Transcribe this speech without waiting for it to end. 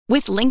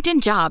With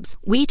LinkedIn Jobs,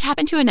 we tap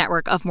into a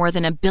network of more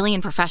than 1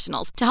 billion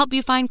professionals to help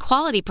you find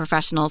quality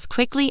professionals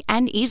quickly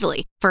and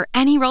easily for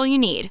any role you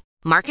need.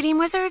 Marketing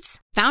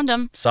wizards? Found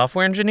them.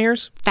 Software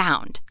engineers?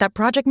 Found. That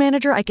project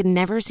manager I could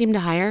never seem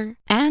to hire?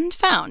 And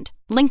found.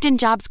 LinkedIn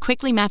Jobs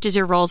quickly matches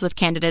your roles with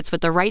candidates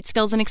with the right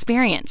skills and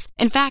experience.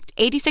 In fact,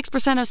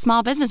 86% of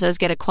small businesses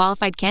get a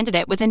qualified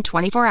candidate within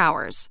 24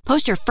 hours.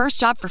 Post your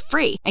first job for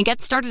free and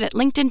get started at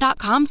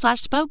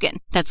linkedin.com/spoken.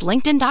 That's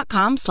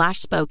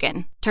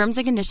linkedin.com/spoken. Terms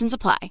and conditions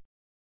apply.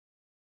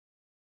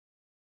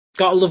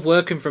 Gotta love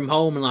working from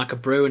home and like a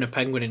brew and a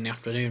penguin in the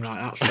afternoon.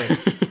 Like that's true.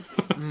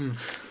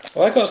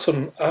 Well,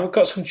 I've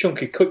got some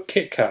chunky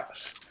Kit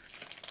Kats,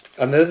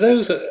 and they're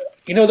those,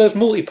 those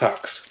multi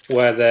packs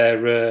where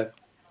they're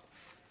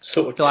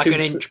sort of like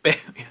an inch big.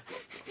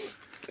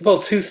 Well,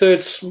 two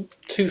thirds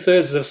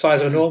is the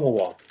size of a normal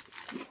one,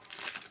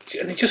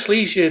 and it just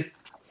leaves you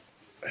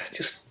a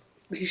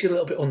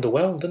little bit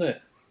underwhelmed, doesn't it?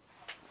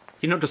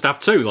 You not just have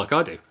two like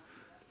I do.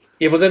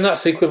 Yeah, but then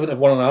that's the equivalent of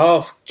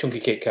 1.5 chunky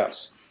Kit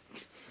Kats.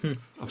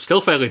 I'm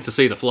still failing to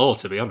see the floor,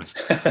 to be honest.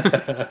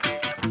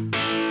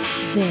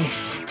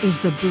 This is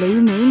the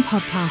Blue Moon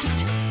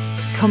Podcast.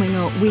 Coming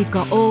up, we've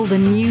got all the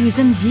news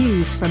and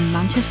views from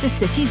Manchester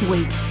City's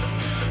week.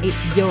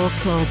 It's your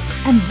club,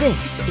 and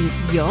this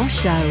is your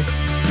show.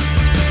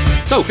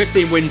 So,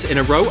 15 wins in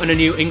a row and a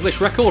new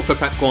English record for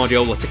Pep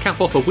Guardiola to cap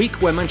off a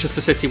week where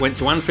Manchester City went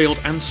to Anfield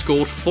and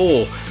scored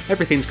 4.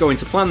 Everything's going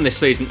to plan this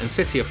season, and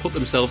City have put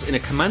themselves in a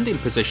commanding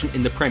position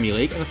in the Premier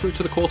League and through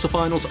to the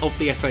quarter-finals of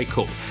the FA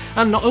Cup.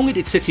 And not only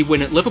did City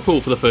win at Liverpool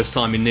for the first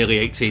time in nearly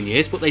 18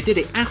 years, but they did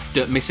it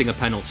after missing a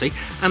penalty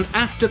and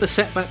after the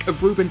setback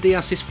of Ruben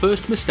Dias's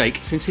first mistake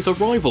since his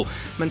arrival.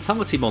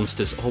 Mentality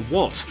monsters or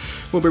what?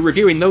 We'll be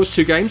reviewing those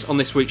two games on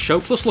this week's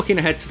show, plus looking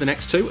ahead to the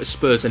next two as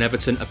Spurs and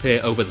Everton appear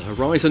over the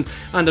horizon,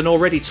 and an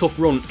already tough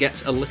run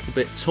gets a little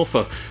bit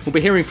tougher. We'll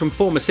be hearing from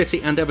former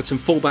City and Everton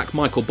fullback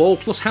Michael Ball,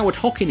 plus Howard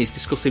Hockin is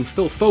discussing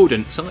Phil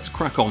Foden, so let's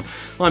crack on.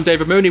 I'm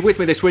David Mooney, with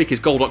me this week is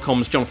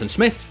Goal.com's Jonathan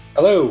Smith.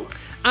 Hello.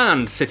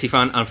 And City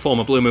fan and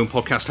former Blue Moon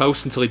podcast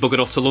host until he buggered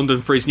off to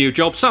London for his new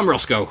job, Sam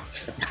Roscoe.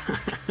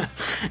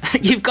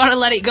 You've got to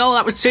let it go,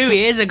 that was 2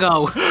 years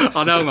ago.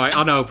 I know, mate,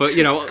 I know, but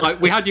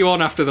we had you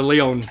on after the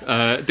Lyon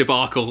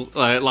debacle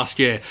last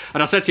year,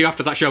 and I said to you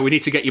after that show, we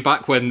need to get you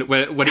back when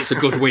it's a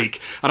good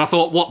week, and I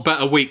thought, what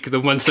better week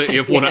than when City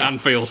have won at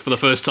Anfield for the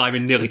first time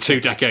in nearly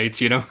 2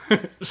 decades,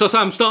 So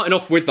Sam, starting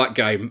off with that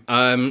game,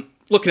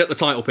 looking at the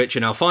title picture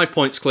now, 5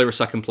 points clear of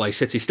second place,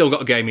 City still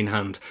got a game in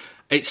hand.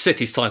 It's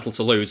City's title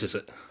to lose, is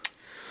it?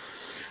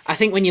 I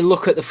think when you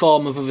look at the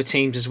form of other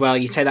teams as well,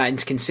 you take that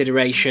into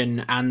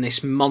consideration, and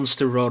this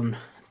monster run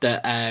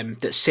that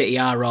City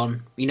are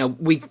on.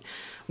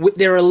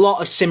 There are a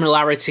lot of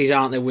similarities,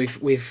 aren't there,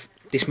 with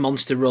this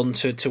monster run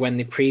to when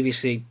they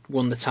previously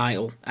won the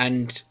title,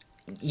 and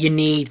you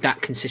need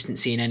that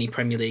consistency in any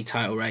Premier League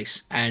title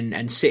race.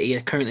 And City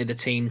are currently the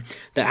team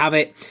that have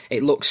it.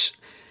 It looks,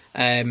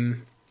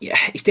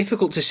 it's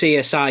difficult to see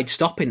a side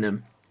stopping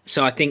them.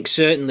 So I think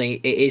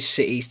certainly it is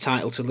City's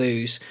title to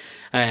lose.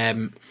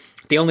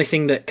 The only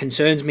thing that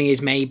concerns me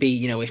is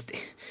maybe, if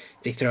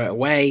they throw it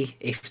away,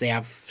 if they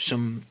have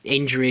some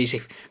injuries,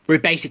 if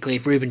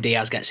Ruben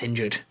Dias gets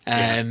injured.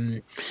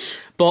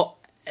 But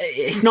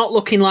it's not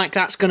looking like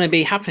that's going to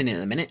be happening at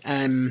the minute.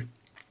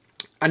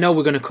 I know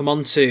we're going to come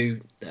on to,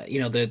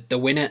 the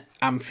win at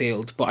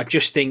Anfield, but I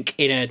just think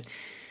in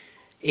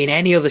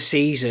any other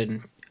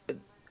season,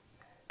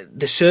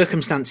 the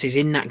circumstances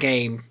in that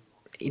game,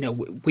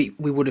 we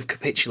would have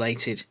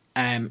capitulated.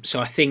 So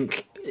I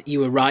think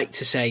you were right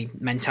to say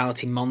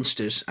mentality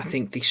monsters. I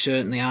think they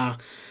certainly are.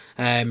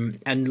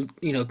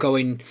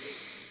 Looking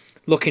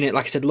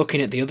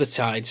at the other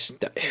sides,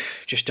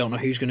 just don't know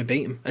who's going to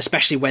beat them,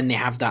 especially when they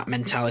have that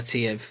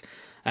mentality of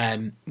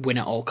win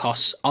at all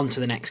costs, on to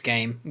the next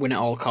game, win at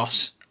all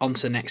costs, on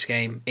to the next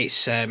game.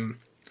 It's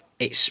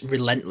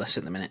relentless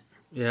at the minute.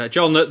 Yeah,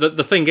 John,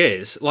 the thing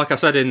is, like I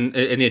said in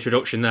the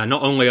introduction there,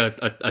 not only are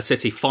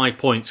City 5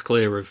 points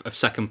clear of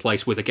second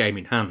place with a game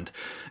in hand,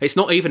 it's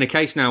not even a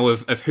case now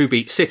of who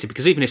beats City,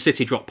 because even if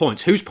City drop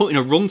points, who's putting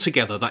a run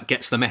together that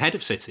gets them ahead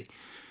of City?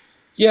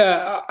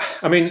 Yeah,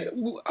 I mean,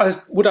 I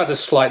would add a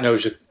slight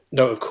note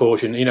of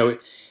caution.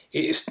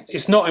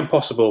 It's not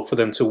impossible for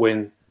them to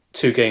win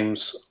 2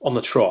 games on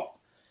the trot.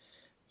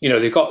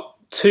 They've got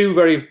 2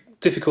 very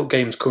difficult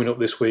games coming up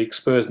this week,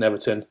 Spurs and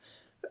Everton.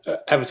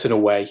 Everton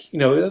away,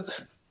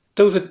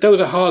 those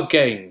are hard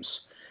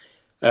games.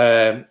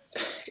 A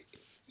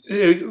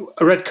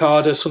red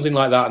card or something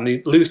like that, and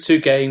they lose 2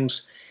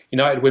 games.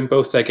 United win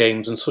both their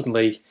games, and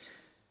suddenly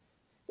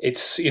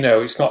it's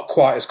not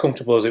quite as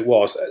comfortable as it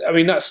was. I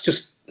mean, that's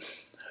just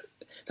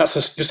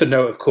a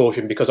note of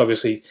caution, because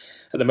obviously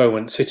at the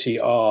moment City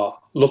are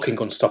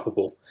looking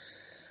unstoppable,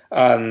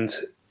 and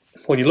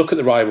when you look at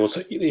the rivals,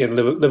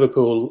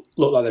 Liverpool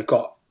look like they've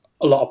got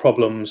a lot of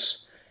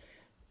problems.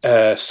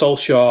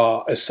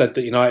 Solskjaer has said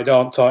that United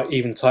aren't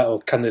even title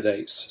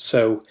candidates.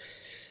 So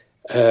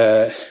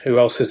who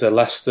else is there?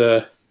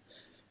 Leicester,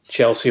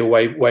 Chelsea are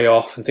way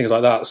off, and things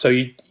like that. So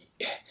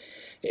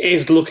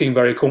is looking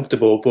very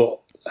comfortable. But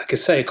like I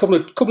say, a couple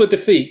of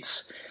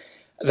defeats,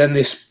 then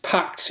this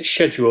packed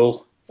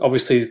schedule.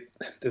 Obviously,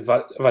 they've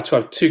had to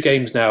have 2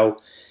 games now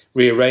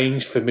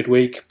rearranged for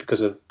midweek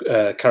because of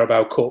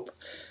Carabao Cup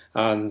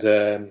and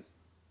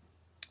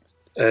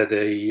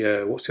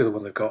what's the other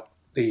one they've got?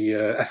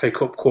 The FA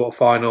Cup quarter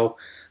final.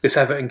 This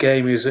Everton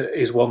game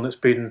is one that's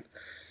been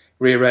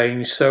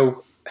rearranged.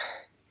 So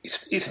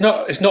it's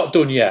not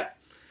done yet.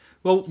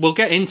 Well, we'll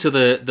get into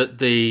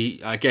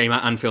the game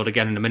at Anfield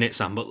again in a minute,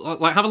 Sam. But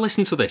have a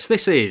listen to this.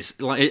 This is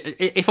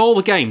if all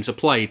the games are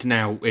played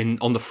now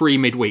on the free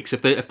midweeks.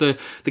 If the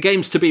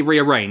games to be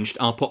rearranged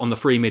are put on the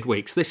free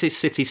midweeks, this is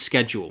City's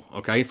schedule.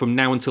 Okay, from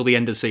now until the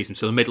end of the season,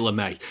 so the middle of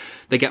May,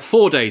 they get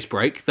 4 days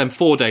break, then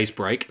 4 days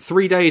break,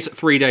 3 days,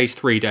 3 days,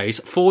 3 days,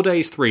 4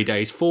 days, 3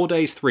 days, 4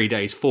 days, 3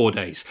 days, 4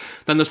 days.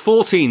 Then there's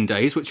 14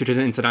 days, which is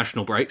an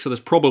international break. So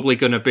there's probably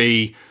going to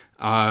be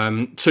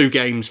 2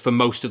 games for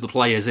most of the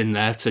players in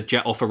there to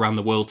jet off around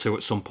the world to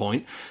at some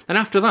point. Then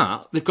after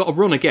that, they've got to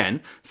run again.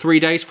 3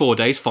 days, 4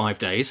 days, 5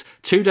 days.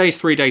 2 days,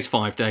 3 days,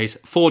 5 days.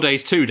 4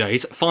 days, 2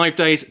 days. 5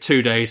 days,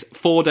 2 days.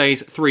 4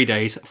 days, 3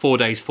 days. 4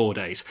 days, 4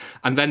 days.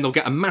 And then they'll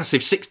get a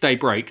massive 6-day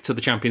break to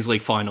the Champions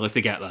League final if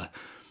they get there.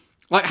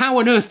 How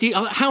on earth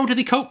how do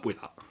they cope with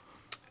that?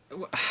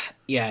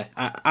 Yeah,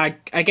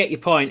 I get your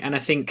point, and I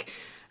think,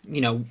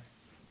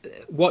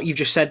 what you've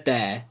just said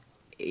there,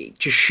 it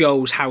just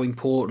shows how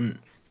important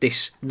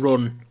this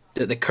run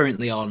that they're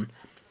currently on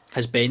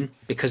has been,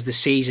 because the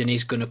season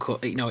is going to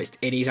cut.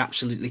 It is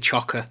absolutely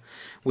chocker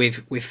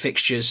with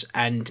fixtures,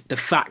 and the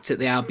fact that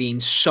they are being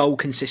so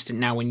consistent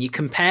now. When you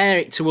compare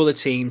it to other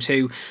teams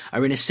who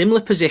are in a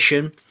similar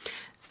position,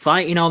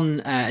 fighting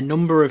on a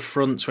number of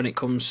fronts when it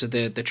comes to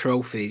the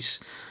trophies,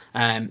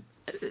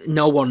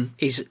 no one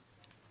is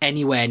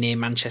anywhere near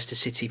Manchester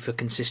City for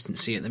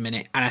consistency at the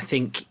minute, and I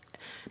think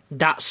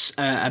that's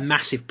a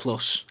massive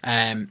plus.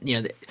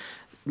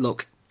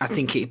 Look, I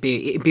think it'd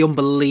be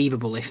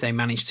unbelievable if they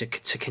managed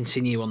to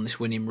continue on this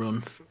winning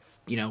run.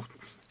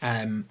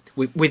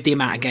 With the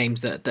amount of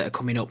games that are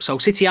coming up, so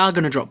City are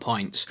going to drop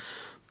points,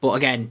 but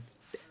again,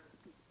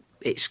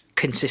 it's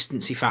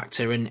consistency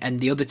factor, and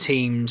the other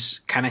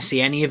teams, can I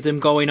see any of them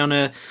going on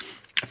a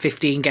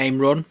 15-game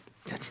run?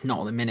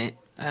 Not at the minute.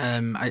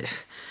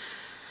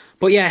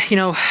 But yeah,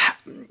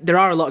 there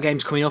are a lot of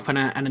games coming up,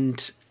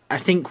 and I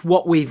think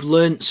what we've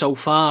learnt so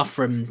far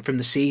from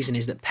the season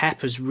is that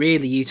Pep has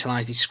really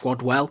utilised his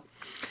squad well,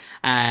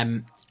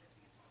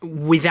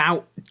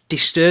 without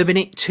disturbing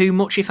it too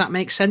much, if that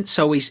makes sense.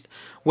 So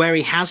where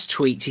he has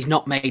tweaked, he's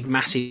not made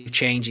massive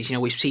changes.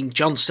 We've seen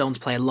John Stones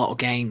play a lot of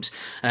games,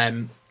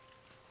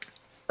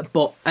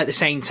 but at the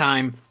same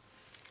time,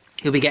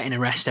 he'll be getting a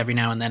rest every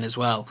now and then as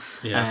well.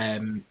 Yeah.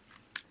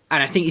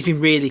 And I think he's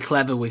been really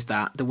clever with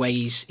that, the way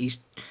he's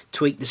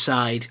tweaked the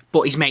side,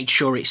 but he's made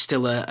sure it's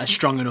still a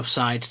strong enough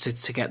side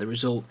to get the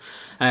result.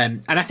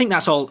 And I think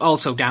that's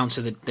also down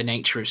to the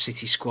nature of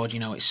City's squad.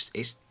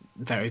 It's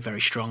very,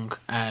 very strong,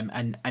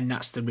 and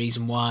that's the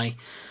reason why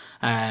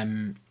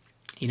they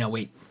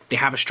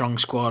have a strong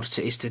squad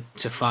is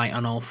to fight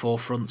on all 4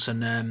 fronts.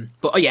 And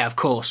but yeah, of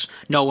course,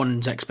 no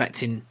one's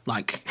expecting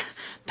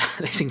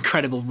this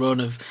incredible run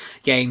of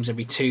games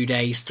every 2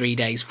 days, 3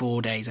 days,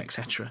 4 days,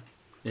 etc.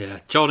 Yeah,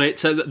 John,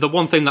 it's the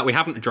one thing that we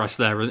haven't addressed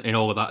there in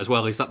all of that as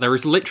well is that there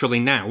is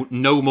literally now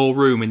no more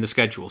room in the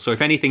schedule. So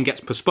if anything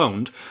gets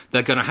postponed,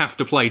 they're going to have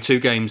to play 2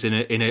 games in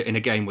a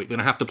game week. They're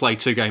going to have to play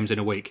 2 games in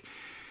a week.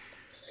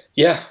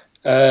 Yeah.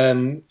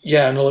 And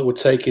all it would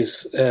take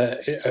is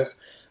a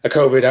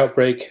COVID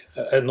outbreak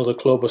at another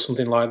club or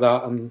something like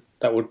that, and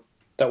that would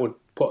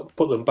put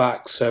them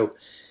back. So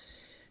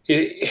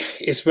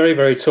it's very,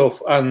 very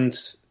tough, and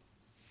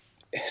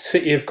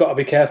City have got to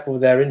be careful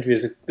with their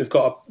injuries. They've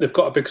got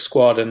a big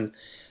squad and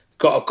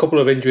got a couple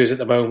of injuries at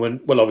the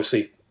moment. Well,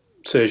 obviously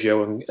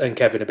Sergio and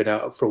Kevin have been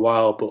out for a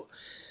while, but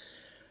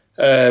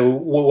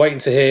we're waiting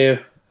to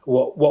hear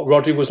what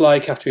Rodri was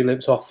like after he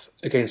limped off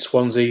against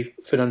Swansea.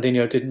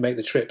 Fernandinho didn't make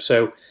the trip,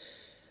 so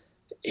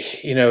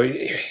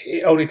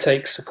it only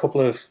takes a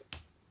couple of.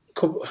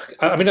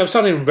 I'm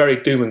sounding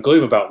very doom and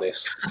gloom about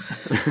this.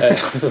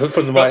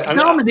 From the way,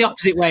 I'm the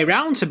opposite way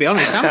around, to be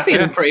honest. I'm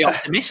feeling pretty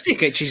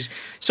optimistic.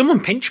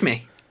 Someone pinch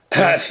me.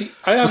 I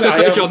was going to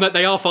say, John, that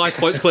they are 5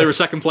 points clear of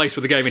second place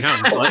with the game in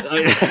hand.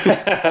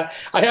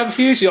 I am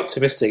hugely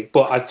optimistic,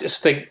 but I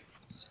just think,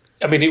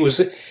 it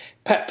was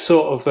Pep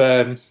sort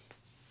of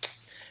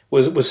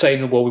was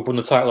saying, well, we've won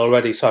the title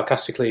already,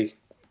 sarcastically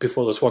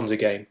before the Swansea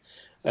game,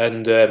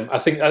 and I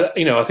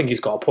think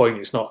he's got a point.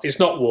 It's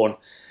not won.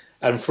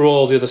 And for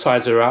all the other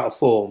sides that are out of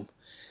form,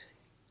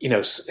 it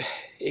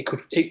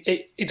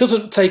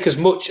doesn't take as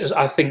much as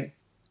I think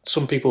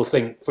some people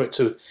think for it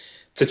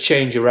to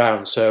change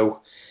around.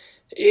 So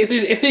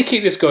if they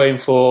keep this going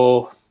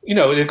for,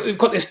 they've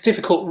got this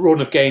difficult run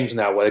of games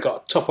now where they've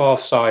got top half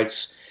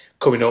sides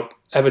coming up: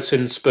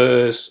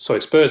 Spurs,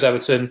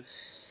 Everton,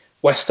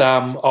 West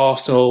Ham,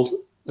 Arsenal,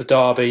 the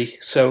Derby.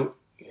 So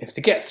if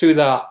they get through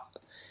that,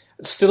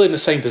 still in the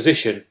same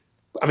position,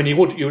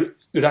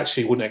 you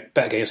actually wouldn't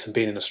bet against them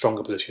being in a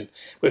stronger position.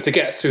 But if they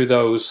get through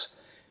those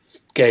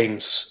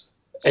games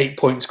 8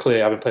 points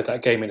clear, having played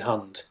that game in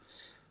hand,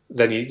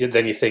 then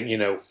you think,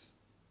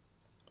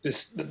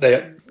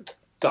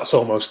 that's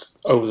almost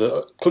over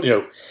the,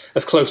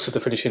 as close to the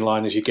finishing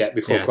line as you get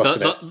before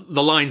crossing it.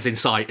 The line's in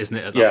sight, isn't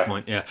it, at that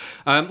point? Yeah.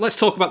 Let's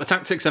talk about the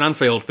tactics at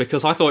Anfield,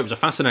 because I thought it was a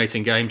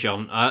fascinating game,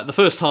 John. The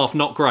first half,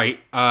 not great,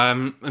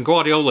 and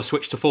Guardiola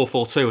switched to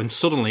 4-4-2, and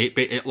suddenly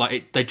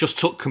they just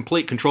took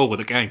complete control of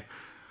the game.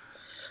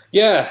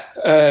 Yeah,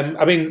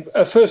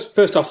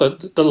 first off,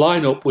 the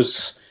lineup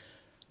was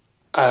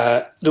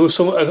there was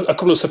a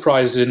couple of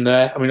surprises in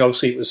there. I mean,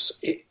 obviously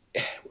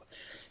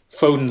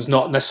Foden's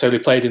not necessarily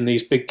played in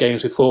these big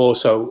games before,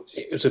 so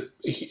it was a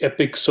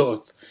big sort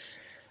of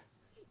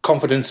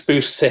confidence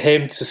boost to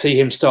him to see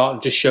him start,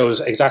 and just shows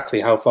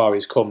exactly how far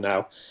he's come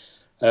now.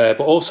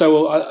 But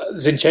also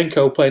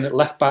Zinchenko playing at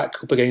left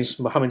back up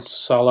against Mohamed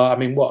Salah. I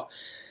mean, what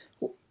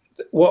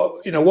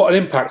an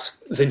impact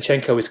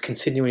Zinchenko is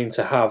continuing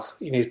to have.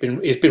 He's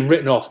been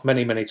written off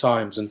many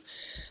times, and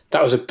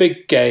that was a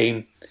big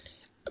game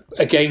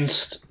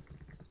against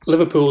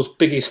Liverpool's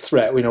biggest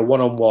threat.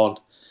 1-on-1.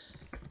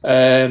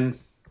 Actually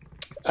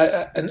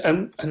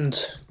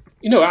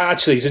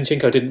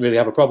Zinchenko didn't really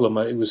have a problem.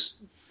 It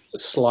was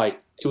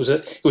slight. It was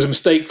a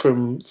mistake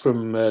from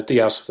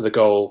Diaz for the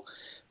goal,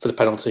 for the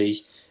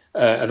penalty,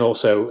 and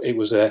also it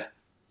was a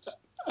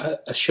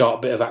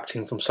sharp bit of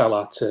acting from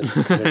Salah to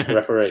convince the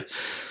referee.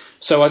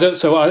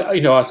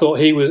 I thought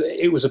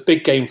it was a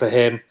big game for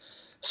him.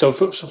 So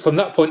from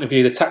that point of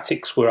view, the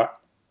tactics were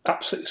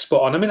absolutely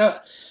spot on. I mean,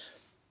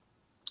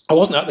 I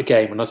wasn't at the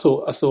game, and I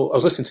thought I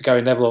was listening to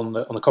Gary Neville on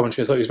the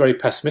commentary. I thought he was very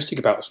pessimistic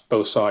about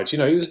both sides.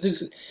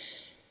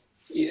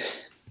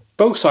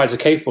 Both sides are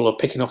capable of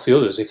picking off the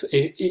others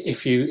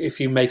if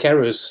you make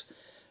errors.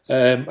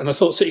 And I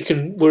thought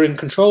City were in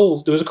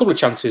control. There was a couple of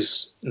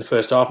chances in the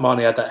first half. Mane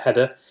had that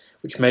header,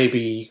 which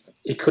maybe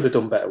he could have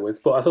done better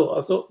with. But I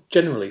thought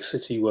generally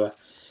City were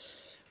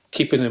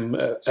keeping them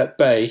at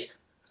bay.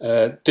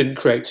 Didn't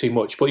create too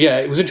much. But yeah,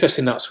 it was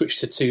interesting that switch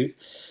to two.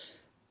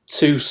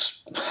 I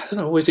don't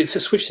know. Is it to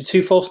switch to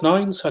two false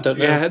nines? I don't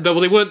know. Yeah, well,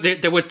 they weren't.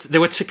 They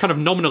were kind of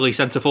nominally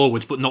centre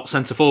forwards, but not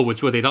centre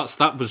forwards, were they?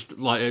 That was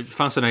like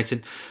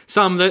fascinating.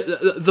 Sam,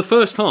 the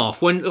first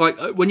half,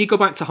 when you go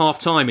back to half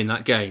time in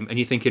that game, and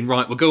you're thinking,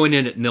 right, we're going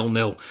in at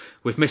 0-0.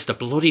 We've missed a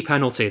bloody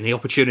penalty and the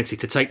opportunity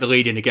to take the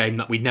lead in a game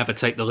that we never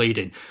take the lead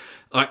in.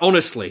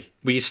 Honestly,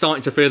 were you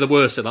starting to fear the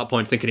worst at that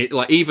point, thinking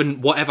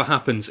even whatever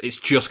happens, it's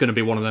just going to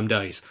be one of them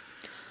days?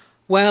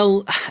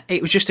 Well,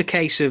 it was just a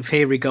case of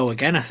here we go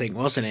again, I think,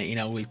 wasn't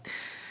it?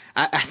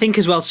 I think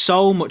as well,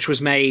 so much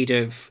was made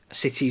of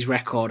City's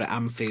record at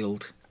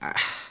Anfield.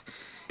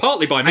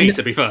 Partly by me,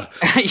 to be fair.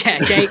 Yeah,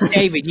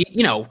 David,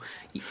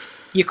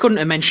 you couldn't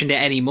have mentioned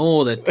it any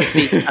more. I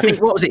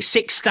think, what was it,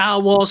 6 Star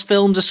Wars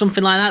films or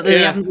something like that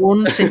they haven't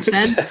won since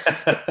then?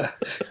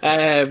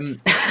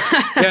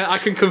 Yeah, I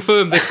can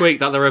confirm this week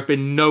that there have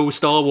been no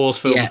Star Wars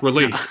films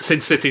released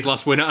since City's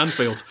last win at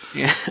Anfield.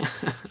 Yeah.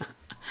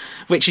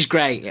 Which is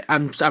great.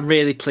 I'm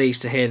really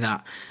pleased to hear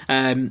that.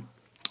 How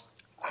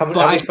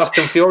many Fast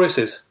and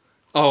Furiouses?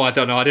 Oh, I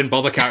don't know. I didn't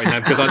bother counting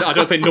them because I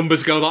don't think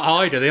numbers go that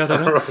high, do they? I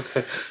don't know.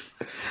 Okay.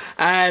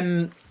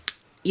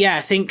 Yeah,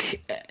 I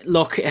think.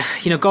 Look,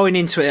 going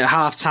into it at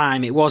half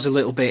time, it was a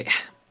little bit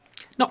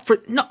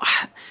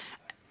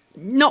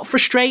not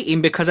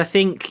frustrating, because I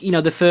think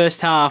the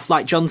first half,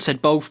 like John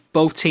said,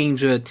 both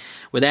teams were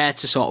there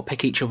to sort of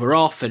pick each other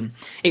off, and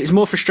it was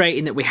more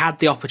frustrating that we had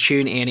the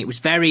opportunity, and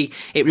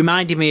it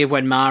reminded me of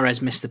when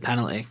Mahrez missed the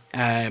penalty,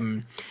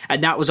 and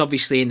that was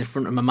obviously in the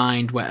front of my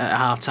mind at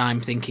half time,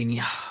 thinking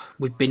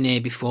we've been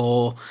here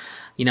before,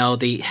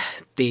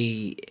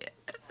 the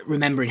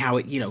remembering how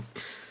it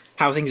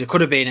how things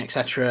could have been,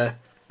 etc.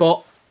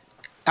 But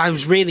I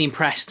was really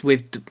impressed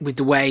with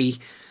the way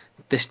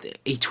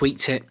he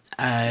tweaked it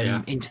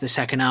into the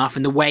second half,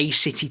 and the way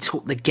City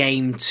took the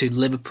game to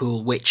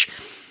Liverpool, which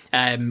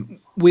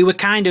we were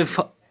kind of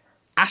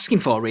asking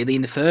for really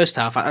in the first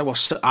half.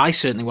 I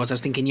certainly was. I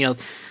was thinking,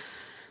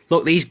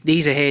 look,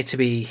 these are here to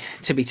be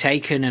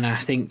taken, and I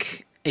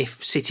think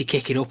if City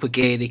kick it up a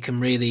gear, they can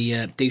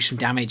really do some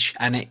damage.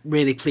 And it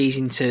really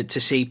pleasing to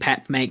see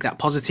Pep make that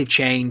positive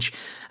change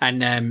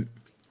and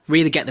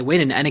really get the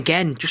win. And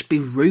again, just be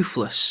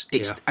ruthless.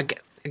 I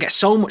get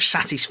so much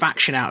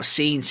satisfaction out of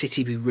seeing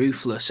City be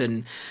ruthless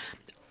and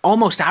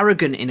almost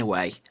arrogant in a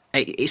way.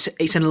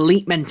 It's an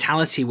elite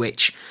mentality,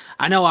 which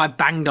I know I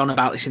banged on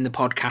about this in the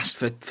podcast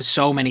for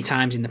so many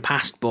times in the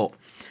past, but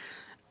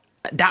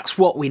that's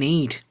what we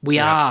need.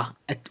 We're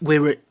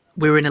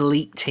an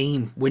elite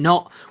team. We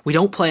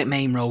don't play at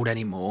Main Road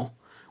anymore.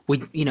 We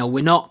don't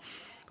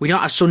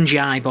have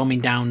Sunjai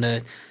bombing down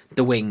the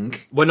wing.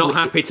 We're not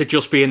happy to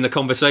just be in the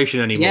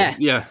conversation anymore.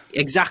 Yeah,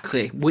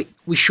 exactly.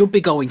 We should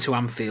be going to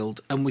Anfield,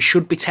 and we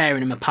should be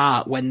tearing them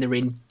apart when they're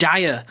in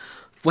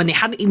when they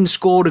hadn't even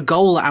scored a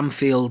goal at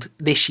Anfield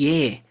this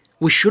year.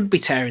 We should be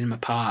tearing them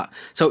apart.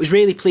 So it was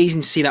really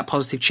pleasing to see that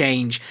positive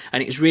change,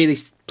 and it was really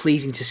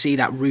pleasing to see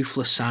that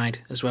ruthless side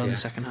as well in the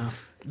second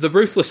half. The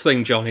ruthless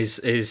thing, John, is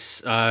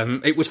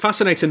it was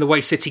fascinating the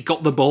way City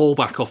got the ball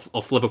back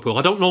off Liverpool.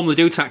 I don't normally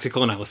do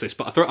tactical analysis,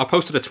 but I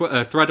posted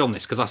a thread on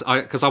this because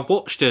I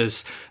watched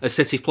as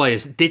City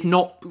players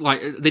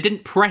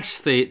didn't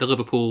press the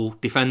Liverpool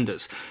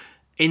defenders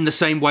in the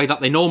same way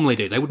that they normally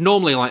do. They would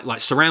normally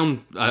like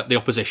surround the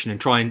opposition and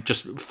try and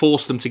just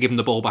force them to give them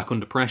the ball back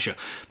under pressure.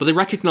 But they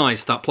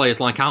recognised that players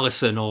like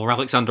Alisson or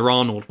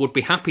Alexander-Arnold would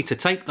be happy to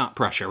take that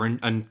pressure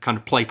and kind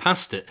of play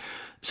past it.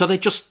 So they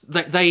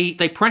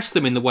pressed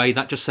them in the way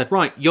that just said,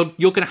 right, you're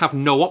going to have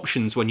no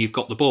options when you've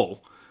got the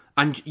ball,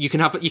 and you can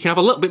have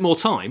a little bit more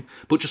time,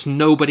 but just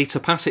nobody to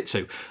pass it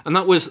to. And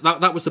that was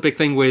the big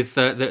thing with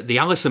the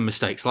Alisson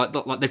mistakes. Like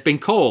they've been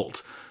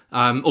called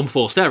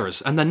unforced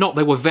errors, and they're not.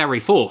 They were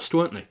very forced,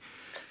 weren't they?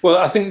 Well,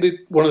 I think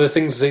one of the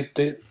things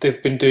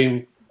they've been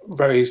doing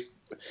very,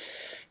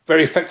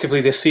 very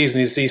effectively this season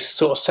is these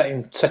sort of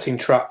setting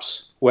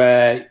traps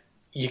where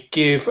you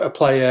give a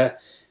player,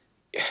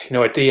 a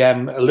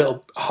DM, a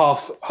little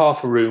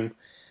half a room,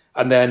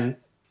 and then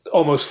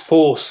almost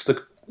force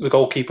the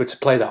goalkeeper to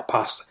play that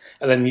pass,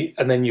 and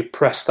then you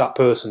press that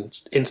person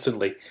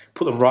instantly,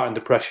 put them right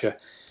under pressure.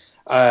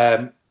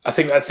 I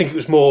think it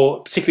was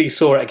more, particularly you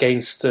saw it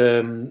against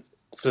the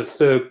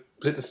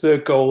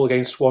third goal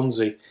against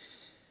Swansea,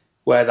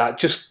 where that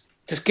just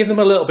give them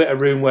a little bit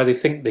of room where they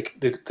think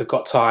they've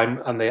got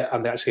time and they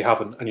actually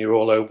haven't, and you're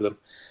all over them.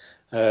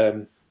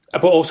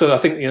 But also, I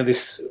think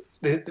this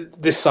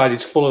side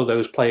is full of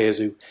those players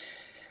who,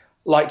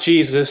 like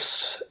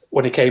Jesus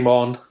when he came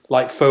on,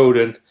 like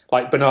Foden,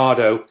 like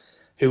Bernardo,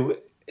 who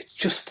it's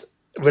just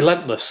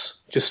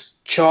relentless,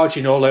 just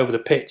charging all over the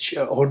pitch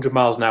at 100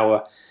 miles an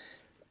hour,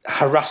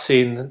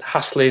 harassing,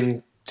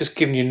 hassling, just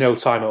giving you no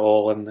time at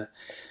all. And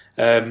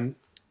there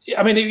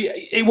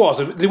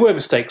were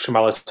mistakes from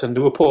Alisson,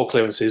 there were poor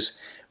clearances,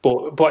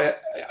 but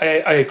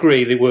I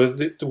agree there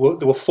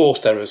were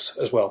forced errors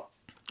as well.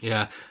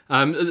 Yeah.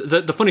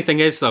 The funny thing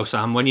is, though,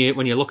 Sam, when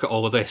you look at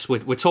all of this,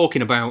 we're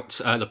talking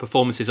about the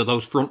performances of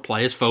those front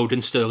players,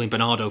 Foden, Sterling,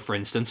 Bernardo, for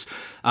instance,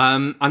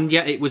 and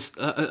yet it was,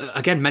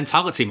 again,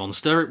 mentality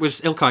monster. It was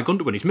Ilkay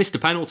Gundogan. He's missed a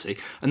penalty,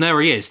 and there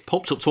he is,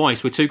 popped up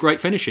twice with two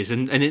great finishes,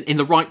 and in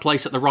the right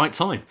place at the right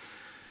time.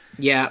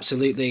 Yeah,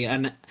 absolutely.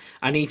 And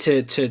I need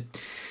to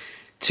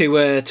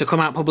come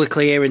out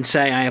publicly here and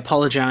say I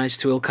apologise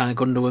to Ilkay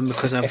Gundogan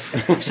because I've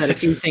said a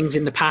few things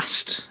in the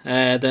past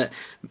that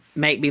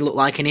make me look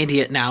like an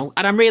idiot now,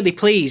 and I'm really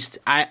pleased.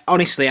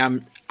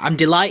 I'm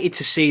delighted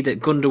to see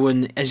that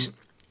Gundogan is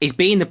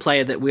being the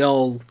player that we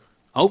all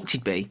hoped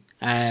he'd be.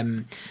 I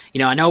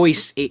know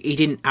he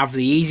didn't have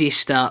the easiest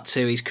start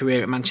to his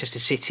career at Manchester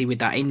City with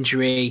that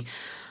injury,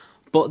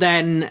 but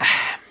then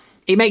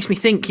it makes me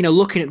think,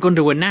 looking at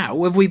Gundogan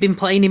now, have we been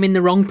playing him in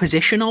the wrong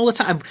position all the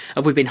time?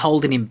 Have we been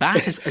holding him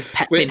back? Has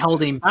Pep been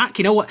holding him back?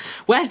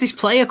 Where's this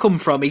player come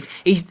from?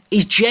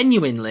 He's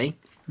genuinely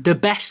the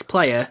best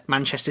player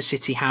Manchester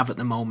City have at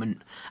the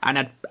moment.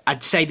 And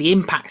I'd say the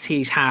impact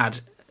he's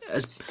had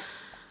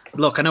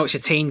look, I know it's a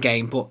team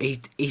game, but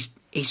he's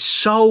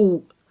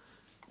so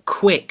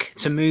quick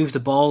to move the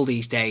ball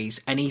these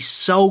days, and he's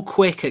so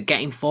quick at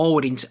getting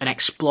forward and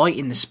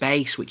exploiting the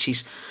space, which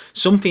is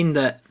something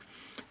that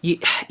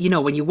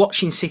when you're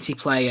watching City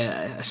play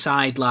a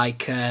side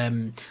like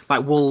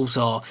Wolves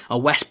or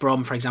West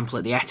Brom, for example,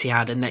 at the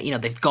Etihad, and that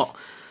they've got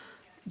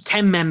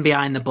 10 men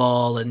behind the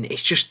ball, and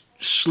it's just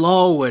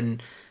slow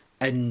and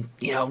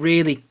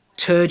really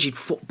turgid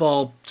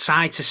football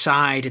side to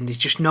side, and there's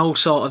just no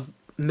sort of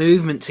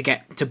movement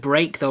to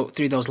break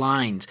through those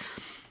lines.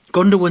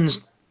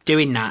 Gundogan's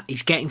doing that.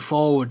 He's getting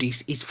forward.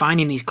 He's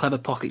finding these clever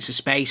pockets of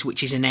space,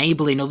 which is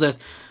enabling other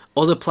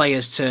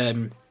players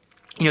to.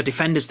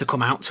 Defenders to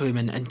come out to him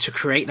and to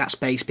create that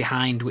space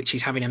behind, which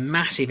is having a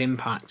massive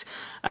impact.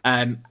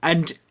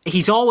 And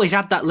he's always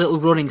had that little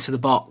run into the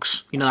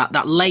box,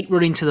 that late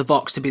run into the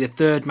box to be the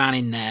third man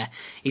in there.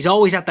 He's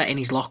always had that in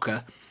his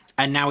locker,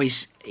 and now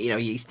he's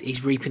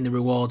reaping the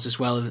rewards as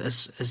well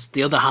as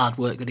the other hard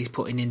work that he's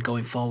putting in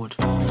going forward.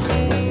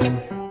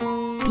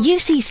 You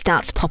see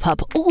stats pop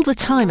up all the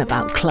time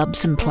about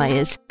clubs and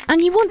players,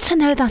 and you want to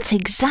know that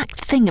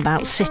exact thing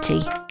about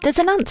City. There's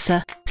an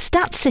answer.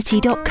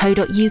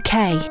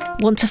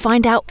 Statscity.co.uk. Want to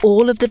find out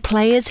all of the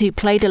players who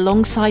played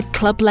alongside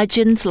club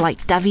legends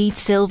like David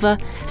Silva,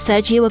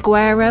 Sergio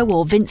Aguero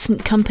or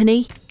Vincent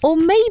Kompany? Or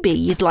maybe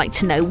you'd like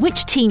to know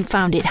which team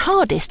found it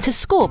hardest to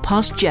score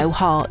past Joe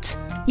Hart.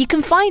 You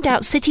can find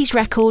out City's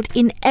record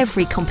in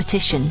every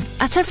competition,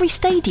 at every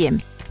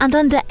stadium, and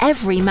under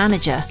every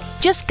manager.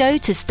 Just go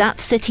to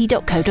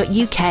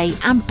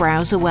statscity.co.uk and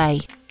browse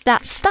away.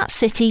 That's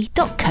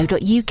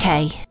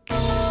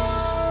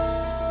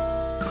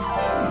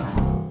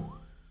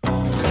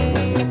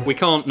statscity.co.uk. We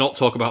can't not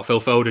talk about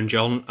Phil Foden,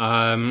 John.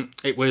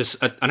 It was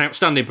an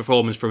outstanding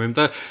performance from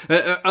him.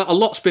 A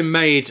lot's been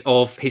made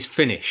of his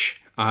finish.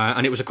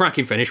 And it was a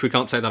cracking finish. We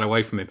can't take that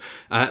away from him.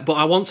 But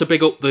I want to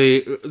big up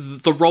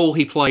the role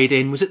he played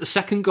in. Was it the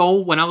second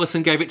goal when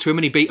Alisson gave it to him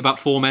and he beat about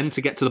four men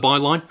to get to the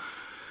byline?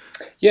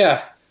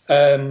 Yeah.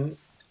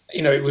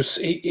 It was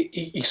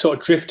he sort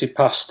of drifted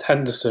past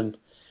Henderson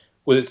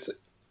with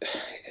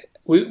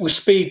with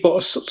speed,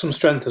 but some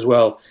strength as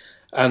well.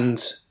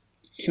 And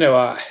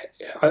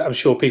I'm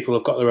sure people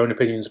have got their own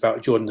opinions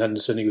about Jordan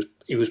Henderson.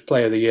 He was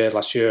Player of the Year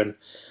last year, and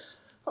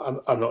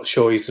I'm not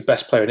sure he's the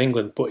best player in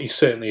England, but he's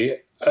certainly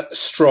a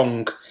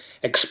strong,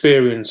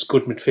 experienced,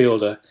 good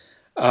midfielder.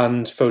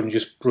 And Foden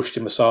just brushed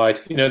him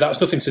aside.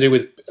 That's nothing to do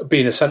with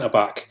being a centre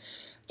back.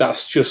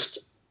 That's just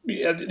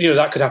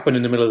that could happen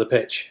in the middle of the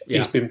pitch.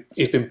 Yeah.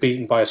 He's been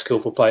beaten by a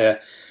skillful player,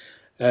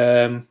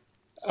 and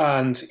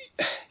it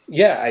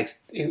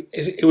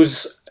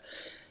was.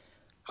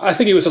 I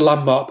think it was a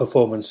landmark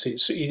performance.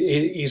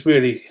 He's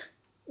really,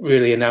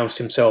 really announced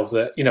himself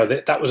that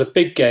that was a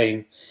big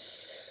game.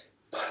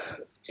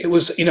 It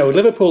was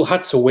Liverpool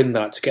had to win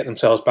that to get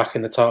themselves back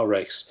in the title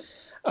race.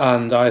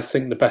 And I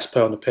think the best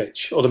player on the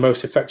pitch, or the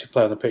most effective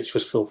player on the pitch,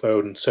 was Phil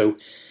Foden. So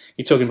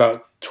you're talking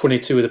about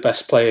 22 of the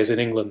best players in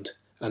England,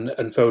 and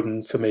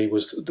Foden for me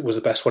was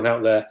the best one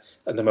out there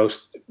and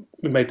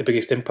made the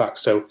biggest impact.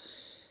 So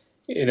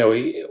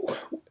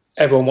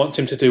everyone wants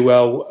him to do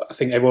well. I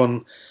think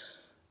everyone,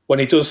 when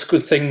he does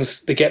good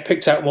things, they get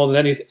picked out more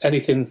than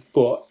anything.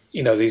 But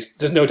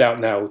there's no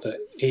doubt now that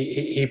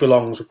he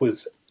belongs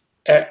with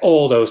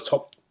all those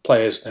top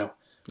players now.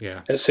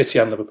 Yeah, at City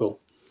and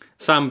Liverpool.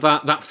 Sam,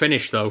 that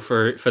finish though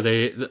for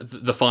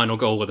the final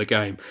goal of the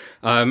game,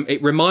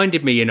 it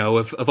reminded me,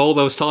 of all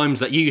those times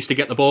that you used to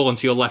get the ball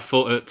onto your left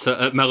foot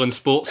at Mellon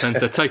Sports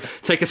Centre,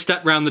 take a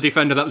step round the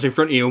defender that was in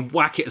front of you and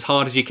whack it as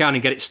hard as you can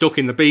and get it stuck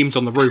in the beams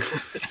on the roof.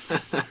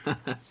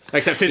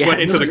 Except it went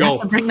into the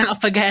goal. Bring that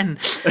up again.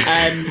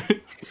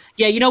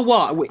 Yeah, you know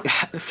what,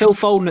 Phil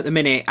Foden at the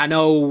minute. I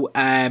know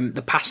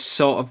the past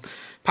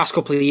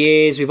couple of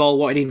years we've all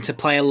wanted him to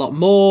play a lot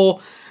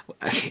more.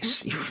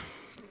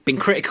 Been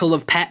critical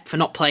of Pep for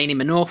not playing him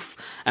enough,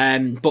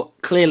 but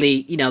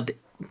clearly,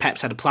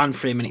 Pep's had a plan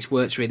for him and it's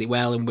worked really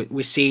well, and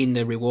we're seeing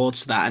the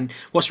rewards of that. And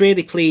what's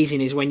really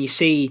pleasing is when you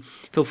see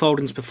Phil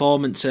Foden's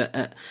performance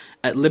at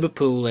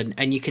Liverpool,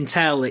 and you can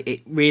tell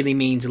it really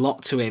means a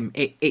lot to him.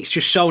 It's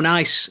just so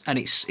nice, and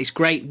it's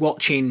great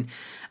watching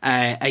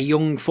a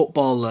young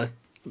footballer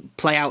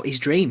play out his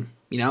dream.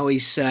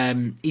 He's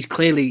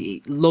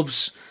clearly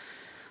loves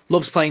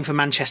playing for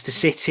Manchester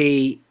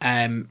City,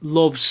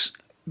 loves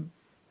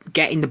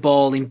getting the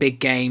ball in big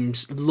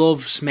games,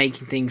 loves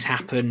making things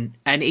happen,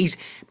 and he's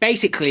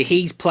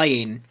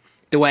playing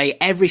the way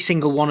every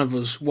single one of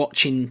us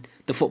watching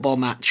the football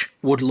match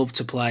would love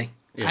to play.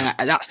 Yeah.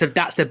 That's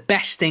the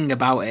best thing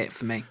about it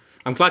for me.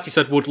 I'm glad you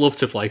said would love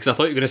to play, because I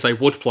thought you were going to say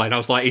would play, and I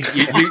was like,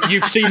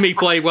 you've seen me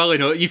play well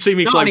enough. You've seen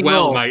me not play anymore.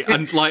 well, mate.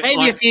 And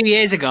maybe a few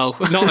years ago.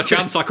 Not a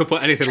chance I could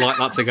put anything like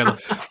that together.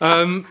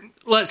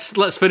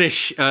 Let's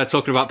finish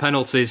talking about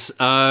penalties.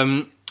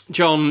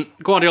 John,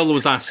 Guardiola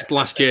was asked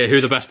last year who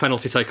the best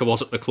penalty taker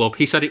was at the club.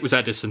 He said it was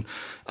Ederson.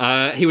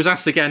 He was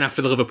asked again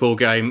after the Liverpool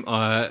game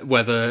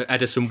whether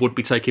Ederson would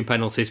be taking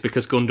penalties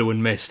because Gundogan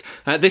missed.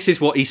 This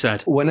is what he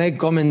said. When I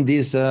commented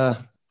this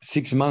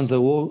 6 months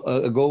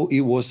ago,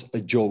 it was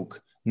a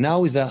joke.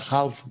 Now it's a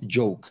half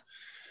joke.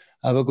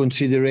 I will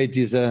consider it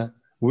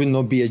will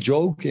not be a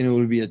joke, and it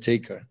will be a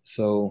taker.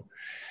 So,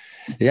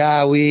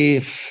 yeah,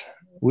 we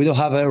don't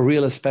have a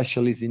real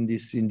specialist in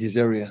this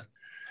area.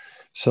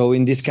 So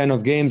in this kind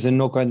of games and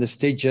no kind of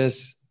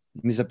stages,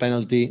 miss a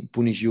penalty,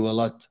 punish you a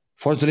lot.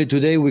 Fortunately,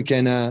 today we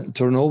can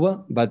turn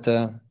over, but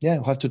we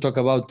have to talk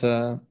about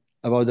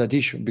that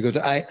issue, because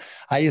I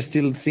am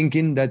still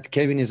thinking that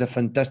Kevin is a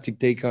fantastic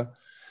taker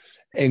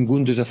and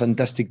Gundogan is a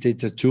fantastic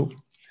taker too.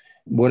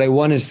 What I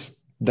want is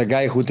the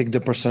guy who takes the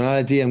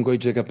personality. I'm going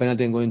to take a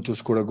penalty, I'm going to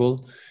score a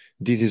goal.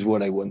 This is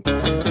what I want.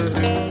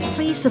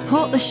 Please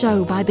support the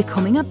show by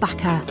becoming a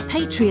backer.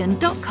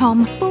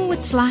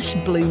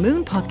 Patreon.com/Blue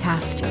Moon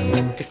Podcast.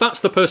 If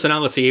that's the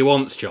personality he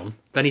wants, John,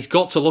 then he's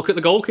got to look at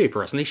the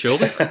goalkeeper, hasn't he,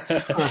 surely?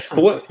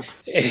 But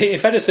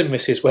if Ederson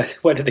misses,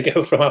 where did they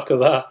go from after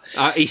that?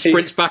 He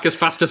sprints back as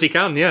fast as he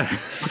can, yeah.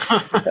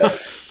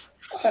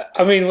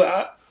 I mean,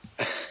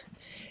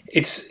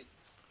 it's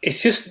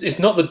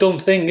not the done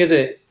thing, is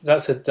it?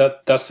 That's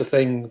the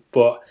thing,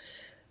 but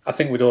I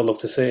think we'd all love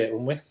to see it,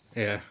 wouldn't we?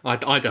 Yeah,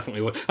 I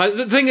definitely would.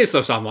 The thing is,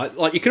 though, Sam,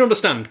 like you can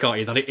understand, can't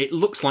you, that it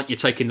looks like you're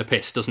taking the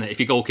piss, doesn't it, if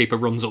your goalkeeper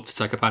runs up to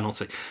take a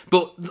penalty?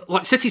 But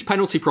like City's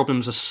penalty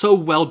problems are so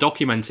well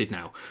documented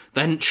now,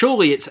 then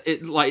surely it's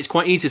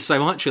quite easy to say,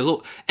 well, actually,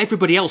 look,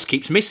 everybody else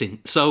keeps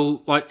missing,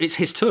 so like it's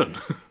his turn.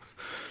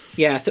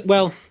 Yeah,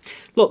 well,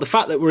 look, the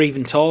fact that we're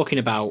even talking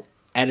about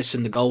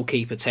Ederson, the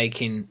goalkeeper,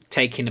 taking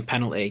a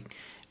penalty,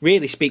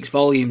 really speaks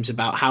volumes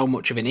about how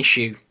much of an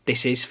issue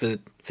this is for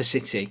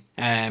City,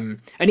 and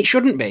it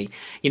shouldn't be.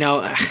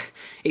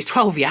 It's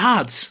 12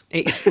 yards.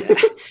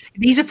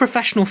 These are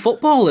professional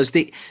footballers.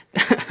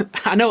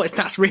 I know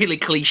that's really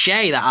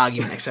cliche, that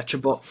argument,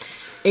 etc., but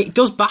it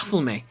does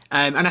baffle me.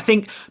 And I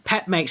think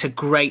Pep makes a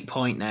great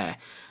point there.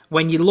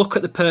 When you look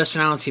at the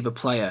personality of a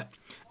player,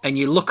 and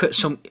you look at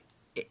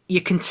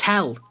you can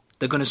tell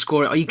they're going to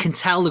score it, or you can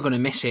tell they're going to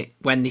miss it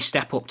when they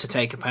step up to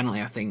take a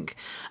penalty. I think.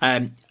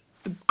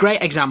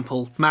 Great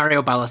example,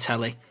 Mario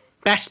Balotelli.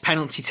 Best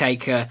penalty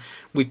taker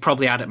we've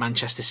probably had at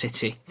Manchester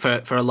City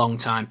for a long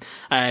time.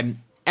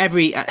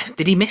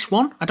 did he miss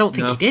one? I don't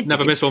think he did.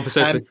 Never missed one for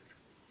City.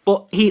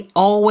 But he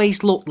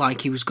always looked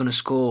like he was going to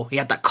score. He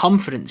had that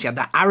confidence. He had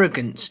that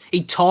arrogance.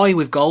 He'd toy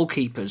with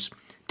goalkeepers.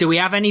 Do we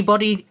have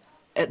anybody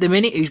at the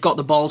minute who's got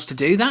the balls to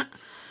do that?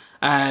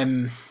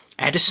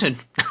 Ederson.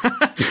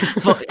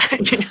 But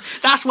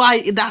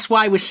that's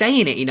why we're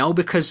saying it,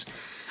 because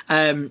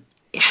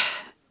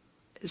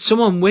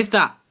someone with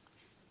that,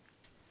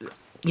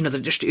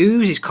 that just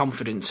oozes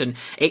confidence, and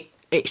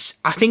it's.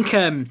 I think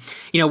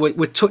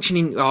we're touching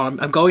in. I'm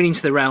going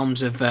into the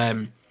realms of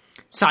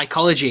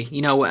psychology.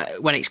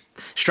 When it's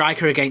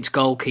striker against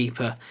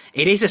goalkeeper,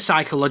 it is a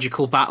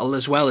psychological battle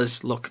as well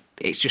as look.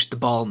 It's just the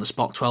ball on the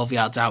spot, 12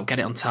 yards out, get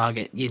it on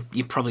target.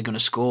 You're probably going to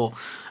score.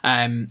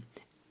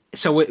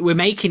 So we're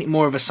making it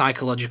more of a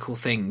psychological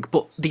thing.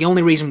 But the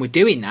only reason we're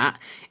doing that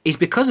is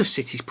because of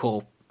City's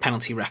poor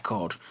penalty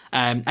record.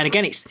 And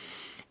again,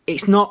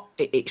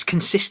 it's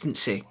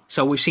consistency.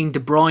 So we've seen De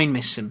Bruyne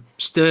miss them,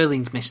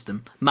 Sterling's missed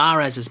them,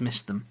 Mahrez has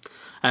missed them.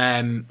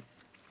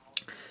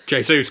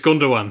 Jesus,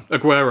 Gundogan,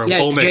 Aguero,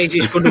 all missed.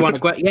 Jesus, Gundogan,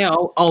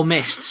 Aguero, all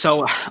missed.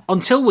 So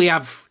until we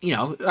have,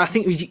 I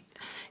think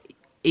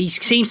he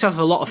seems to have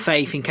a lot of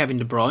faith in Kevin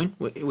De Bruyne,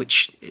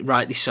 which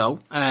rightly so.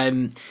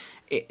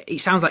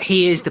 It sounds like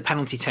he is the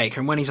penalty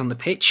taker, and when he's on the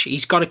pitch,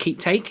 he's got to keep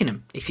taking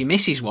them. If he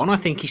misses one, I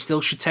think he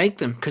still should take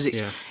them because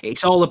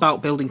it's all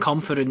about building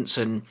confidence,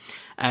 and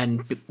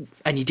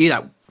you do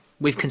that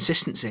with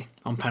consistency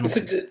on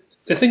penalties.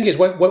 The thing is,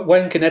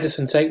 when can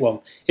Ederson take one?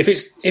 If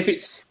it's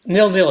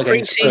 0-0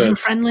 against Spurs, season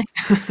friendly.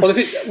 Well,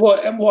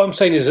 what I'm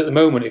saying is at the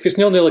moment, if it's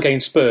 0-0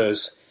 against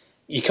Spurs,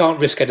 you can't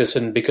risk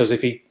Ederson because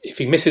if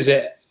he misses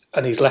it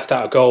and he's left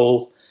out a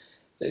goal,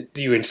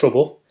 you're in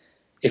trouble.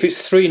 If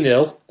it's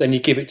 3-0, then you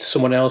give it to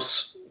someone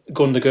else,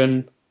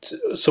 Gundogan,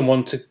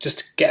 someone to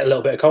just get a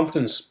little bit of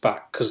confidence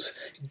back because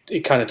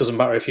it kind of doesn't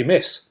matter if you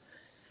miss.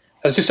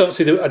 I just don't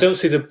see I don't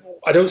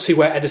see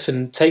where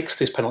Ederson takes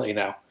this penalty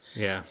now.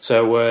 Yeah.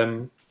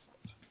 So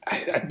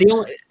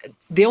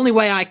the only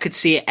way I could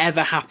see it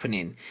ever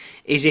happening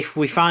is if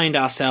we find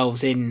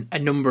ourselves in a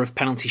number of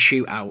penalty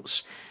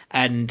shootouts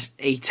and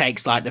he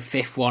takes like the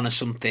fifth one or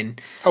something.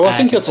 Oh, I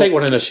think he'll take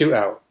one in a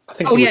shootout. I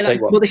think he would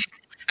take one.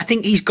 I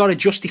think he's got to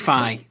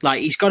justify,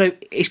 like it's got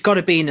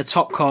to be in the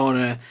top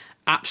corner,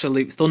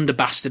 absolute thunder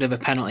bastard of a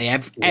penalty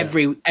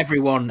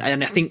everyone.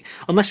 And I think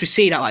unless we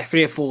see that like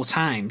 3 or 4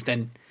 times,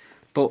 then.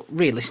 But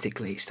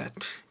realistically, it's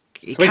that.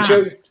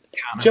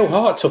 Joe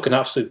Hart took an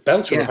absolute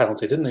belter of a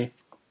penalty, didn't he?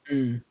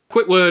 Mm.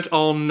 Quick word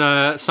on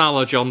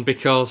Salah, John,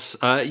 because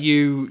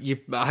you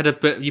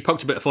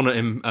poked a bit of fun at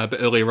him a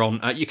bit earlier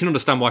on. You can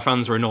understand why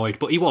fans are annoyed,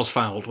 but he was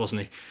fouled,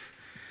 wasn't he?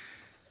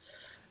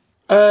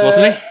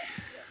 Wasn't he?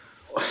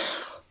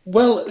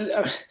 Well,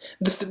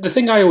 the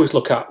thing I always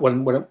look at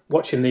when I'm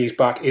watching these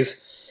back is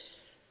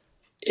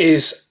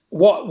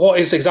what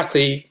is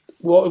exactly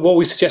what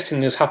we're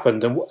suggesting has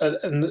happened,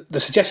 and the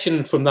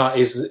suggestion from that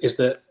is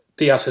that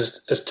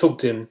Diaz has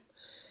tugged him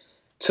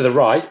to the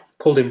right,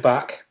 pulled him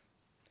back,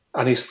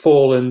 and he's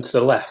fallen to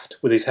the left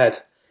with his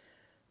head.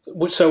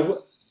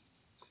 So,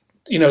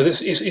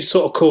 this is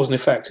sort of cause and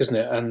effect, isn't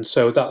it? And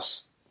so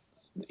that's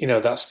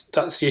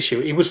the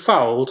issue. He was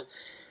fouled.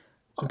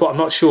 But I'm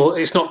not sure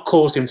it's not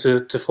caused him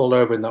to fall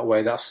over in that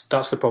way. That's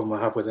the problem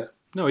I have with it.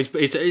 No,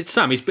 it's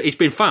Sam. He's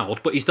been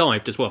fouled, but he's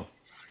dived as well.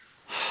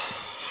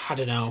 I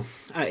don't know.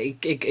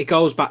 It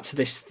goes back to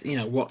this.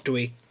 What do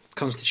we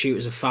constitute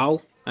as a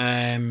foul?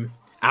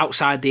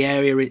 Outside the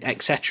area,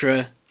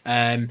 etc.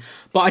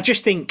 But I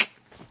just think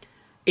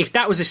if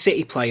that was a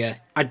City player,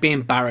 I'd be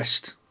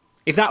embarrassed.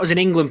 If that was an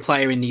England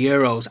player in the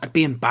Euros, I'd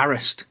be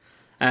embarrassed.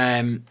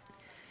 But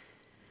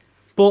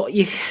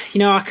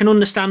I can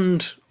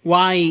understand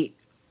why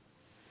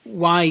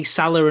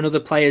Salah and other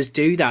players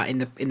do that in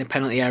the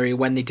penalty area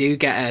when they do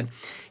get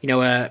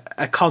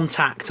a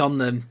contact on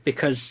them,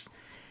 because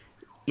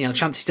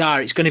chances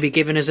are it's going to be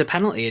given as a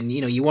penalty, and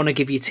you want to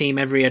give your team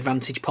every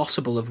advantage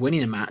possible of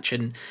winning a match,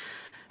 and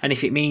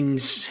if it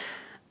means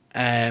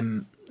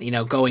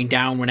going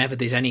down whenever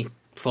there's any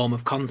form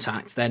of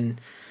contact, then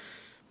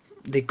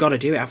they've got to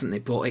do it, haven't they?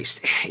 But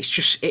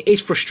it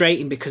is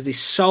frustrating because there's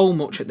so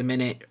much at the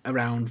minute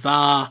around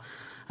VAR.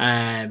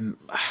 Well,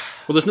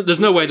 there's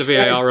no way the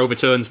VAR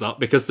overturns that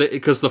because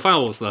the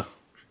foul was there.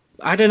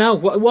 I don't know.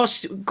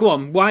 Go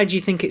on. Why do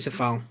you think it's a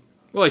foul?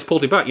 Well, he's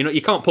pulled him back.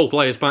 You can't pull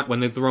players back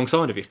when they're the wrong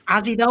side of you.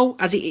 Has he though?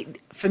 Has he?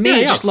 For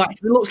me, it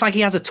looks like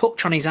he has a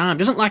touch on his arm. It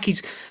doesn't like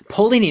he's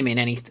pulling him in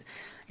anything.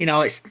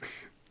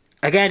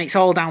 It's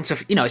all down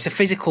to it's a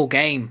physical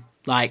game.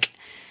 Like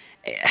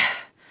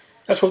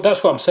that's what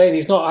I'm saying.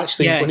 He's not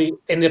actually when he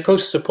in the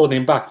process of pulling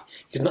him back.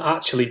 He's not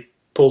actually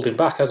pulled him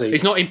back, has he?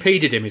 He's not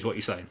impeded him, is what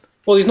you're saying.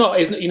 Well, he's not.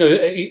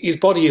 His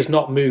body is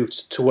not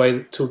moved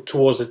towards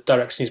the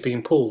direction he's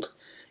being pulled.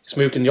 It's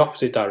moved in the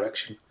opposite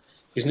direction.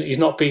 He's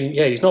not being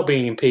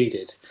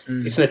impeded.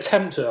 Mm. It's an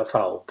attempt at a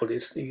foul, but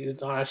he's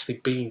not actually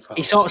being fouled.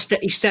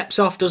 He steps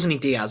off, doesn't he,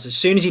 Diaz? As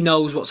soon as he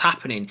knows what's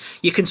happening,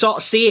 you can sort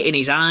of see it in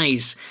his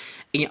eyes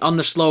on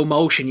the slow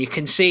motion. You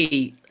can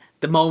see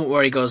the moment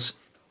where he goes,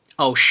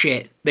 "Oh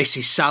shit, this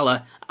is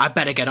Salah. I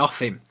better get off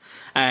him."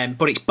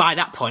 But it's by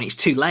that point, it's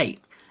too late.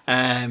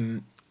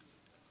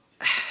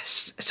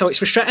 So it's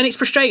frustrating, and it's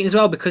frustrating as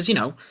well because he'd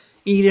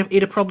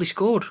have probably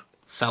scored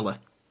Salah.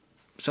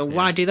 So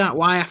why do that?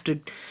 Why have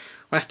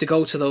to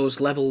go to those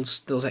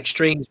levels, those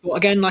extremes? But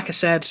again, like I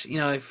said,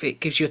 if it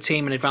gives your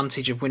team an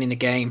advantage of winning the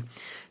game,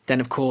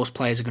 then of course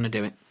players are going to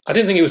do it. I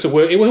didn't think it was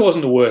it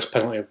wasn't the worst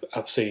penalty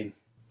I've seen.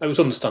 It was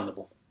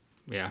understandable.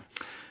 Yeah.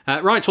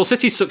 Right, well,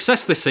 City's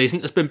success this season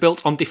has been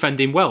built on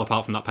defending well,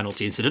 apart from that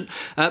penalty incident.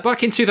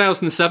 Back in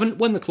 2007,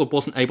 when the club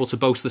wasn't able to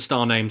boast the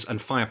star names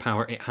and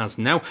firepower it has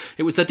now,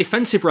 it was their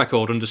defensive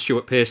record under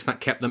Stuart Pearce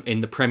that kept them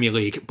in the Premier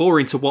League,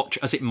 boring to watch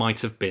as it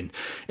might have been.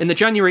 In the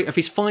January of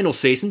his final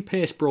season,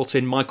 Pearce brought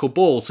in Michael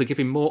Ball to give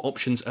him more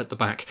options at the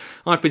back.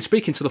 I've been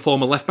speaking to the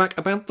former left-back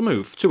about the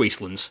move to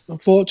Eastlands.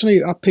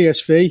 Unfortunately, at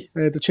PSV,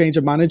 the change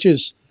of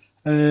managers,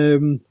 I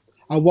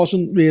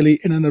wasn't really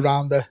in and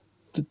around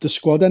the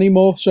squad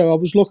anymore, so I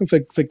was looking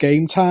for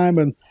game time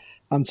and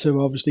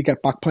to obviously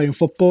get back playing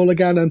football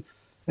again, and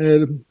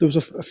there was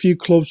a few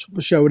clubs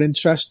were showing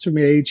interest to my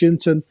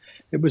agent, and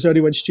it was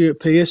only when Stuart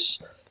Pearce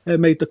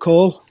made the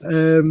call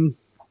to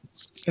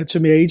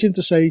my agent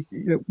to say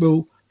we're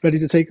ready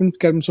to take him,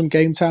 get him some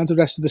game time to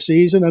the rest of the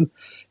season, and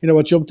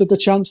I jumped at the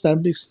chance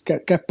then to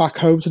get back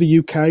home to the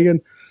UK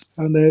and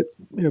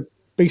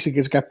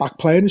basically to get back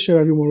playing and show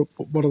everyone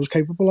what I was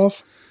capable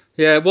of.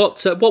 Yeah,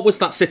 what was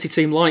that City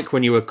team like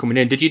when you were coming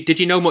in? Did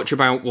you know much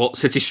about what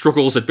City's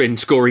struggles had been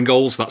scoring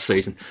goals that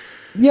season?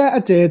 Yeah, I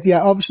did.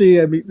 Yeah,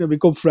 obviously, my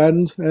good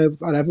friend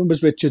at Everton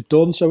was Richard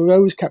Dunn, so we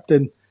always kept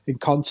in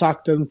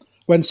contact. And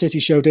when City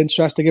showed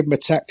interest, I gave him a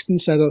text and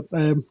said,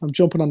 "I'm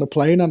jumping on the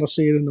plane and I'll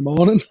see you in the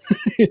morning."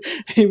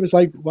 He was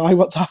like, "Why?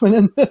 What's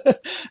happening?"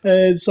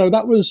 So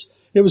it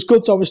was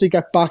good to obviously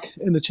get back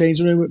in the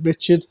changing room with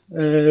Richard.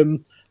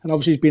 And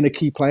obviously he's been a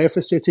key player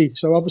for City.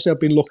 So obviously I've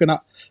been looking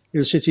at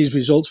City's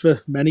results for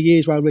many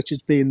years while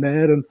Richard's been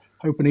there and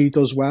hoping he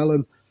does well.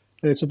 And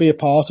to be a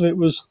part of it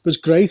was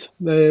great.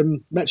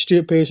 Met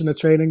Stuart Pearce in the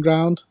training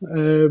ground,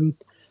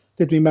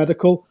 did my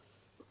medical.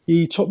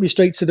 He took me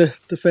straight to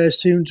the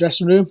first team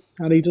dressing room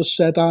and he just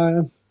said,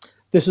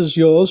 "This is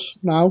yours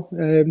now.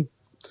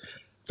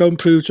 Go and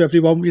prove to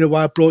everyone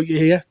why I brought you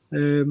here.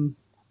 And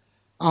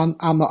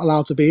I'm not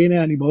allowed to be in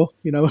here anymore.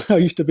 I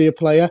used to be a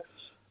player.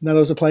 And then I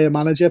was a player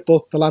manager,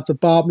 but the lads have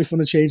barred me from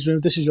the changing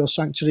room. This is your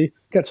sanctuary.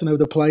 Get to know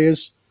the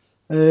players,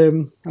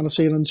 and I'll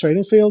see you on the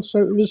training field." So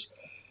it was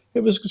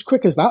as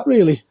quick as that,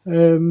 really.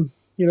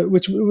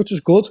 Which was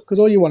good because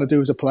all you want to do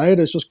as a player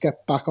is just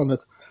get back on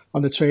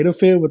the training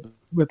field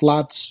with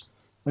lads,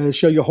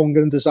 show your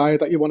hunger and desire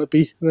that you want to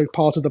be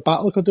part of the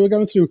battle because they were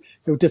going through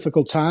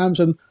difficult times,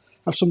 and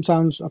I've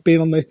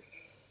been on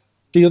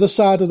the other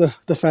side of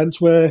the fence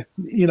where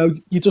you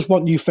just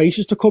want new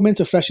faces to come in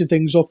to freshen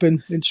things up in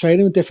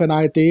training with different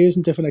ideas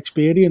and different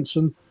experience,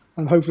 and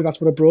hopefully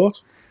that's what I brought.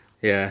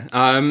 Yeah.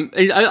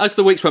 As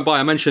the weeks went by,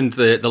 I mentioned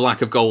the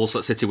lack of goals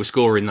that City were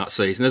scoring that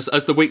season.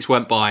 As the weeks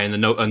went by and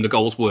the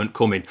goals weren't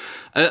coming,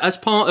 as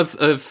part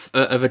of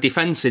a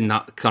defence in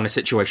that kind of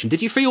situation,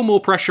 did you feel more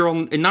pressure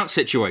in that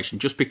situation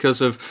just because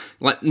of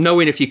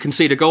knowing if you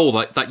concede a goal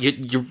that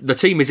the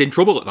team is in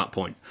trouble at that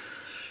point?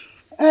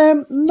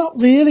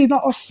 Not really,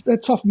 not off the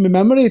top of my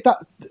memory. In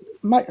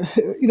my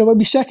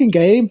second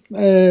game,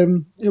 I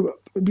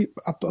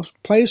was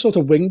playing sort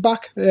of wing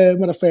back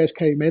when I first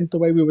came in. The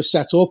way we were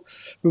set up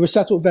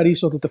very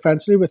sort of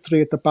defensively with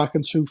three at the back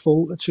and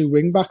two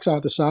wing backs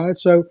either side.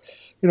 So,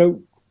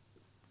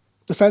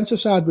 defensive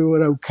side we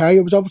were okay.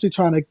 I was obviously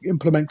trying to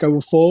implement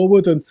going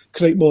forward and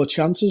create more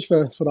chances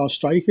for our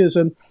strikers.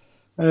 And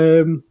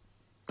the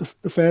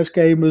first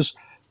game was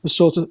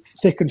sort of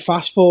thick and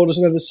fast for us,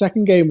 and then the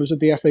second game was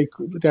at the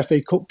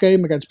FA Cup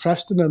game against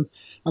Preston, and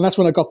that's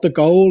when I got the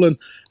goal, and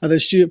then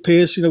Stuart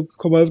Pearce,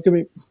 come over,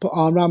 put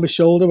arm around my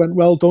shoulder, went,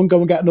 "Well done, go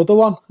and get another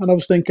one." And I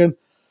was thinking,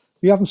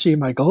 you haven't seen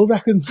my goal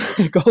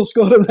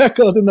scoring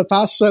record in the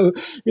past, so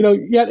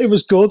yeah, it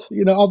was good.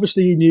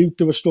 Obviously he knew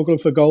they were struggling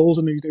for goals,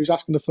 and he was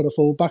asking for the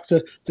full-back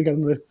to get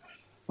on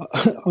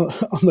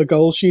the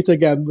goal sheet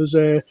again was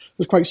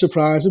quite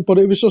surprising, but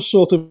it was just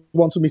sort of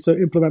wanting me to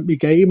implement my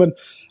game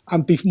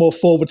and be more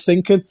forward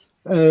thinking.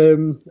 I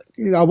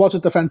was a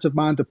defensive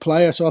minded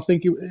player, so I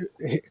think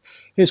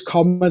his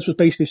comments was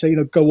basically saying,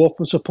 go up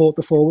and support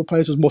the forward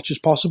players as much as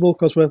possible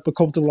because we're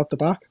comfortable at the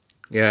back.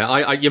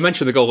 Yeah, you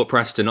mentioned the goal at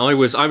Preston. I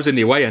was in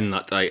the away end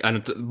that day,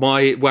 and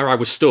where I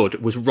was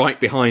stood was right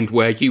behind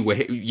where you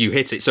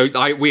hit it. So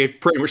we had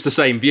pretty much the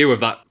same view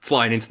of that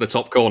flying into the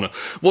top corner.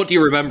 What do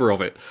you remember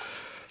of it?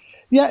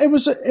 Yeah, it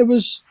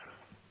was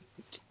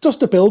just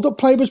the build-up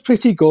play was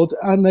pretty good,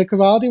 and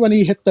Cavardi when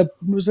he hit the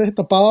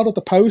bar at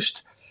the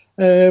post,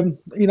 I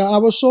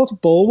was sort of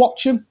ball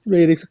watching,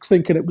 really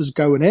thinking it was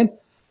going in.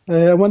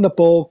 When the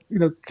ball,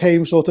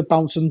 came sort of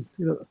bouncing,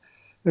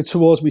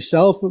 towards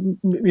myself,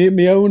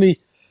 my only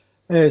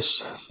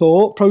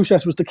thought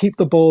process was to keep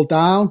the ball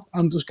down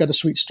and just get a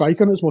sweet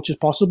strike on it as much as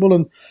possible.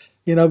 And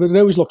it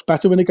always looks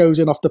better when it goes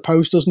in off the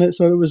post, doesn't it?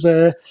 So it was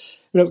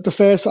the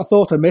first I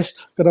thought I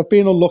missed, because I've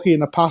been unlucky in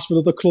the past with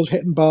other clubs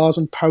hitting bars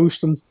and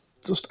post and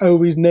just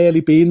always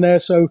nearly been there.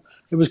 So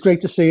it was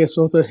great to see it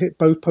sort of hit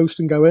both posts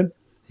and go in.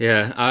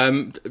 Yeah,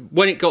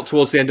 when it got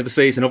towards the end of the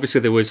season,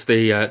 obviously there was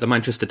the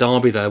Manchester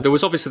derby there. There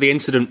was obviously the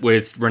incident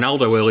with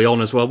Ronaldo early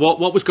on as well.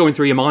 What was going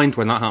through your mind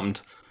when that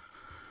happened?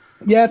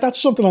 Yeah, that's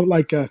something I'm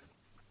like, I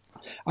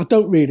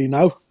don't really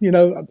know. I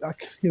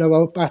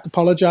have to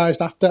apologise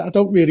after. I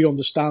don't really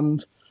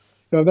understand.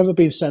 I've never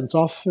been sent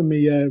off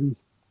in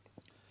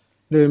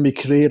my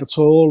career at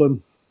all,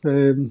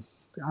 and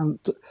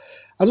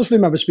I just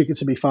remember speaking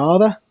to my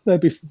father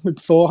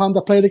beforehand.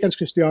 I played against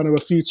Cristiano a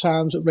few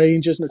times at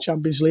Rangers in the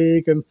Champions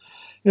League, and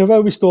I've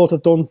always thought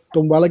I've done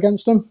well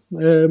against them.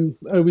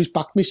 I always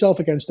backed myself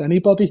against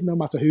anybody, no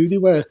matter who they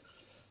were,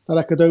 that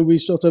I could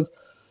always sort of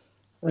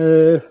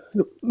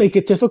make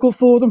it difficult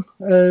for them.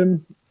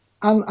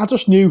 And I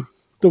just knew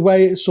the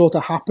way it sort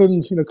of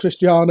happened.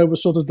 Cristiano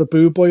was sort of the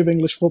boo boy of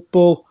English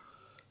football,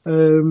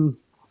 in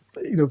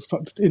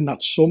that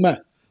summer.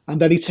 And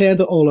then he turned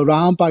it all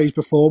around by his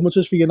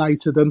performances for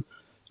United, and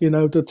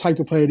the type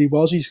of player he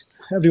was.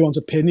 Everyone's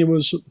opinion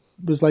was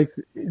like,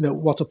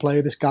 what a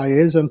player this guy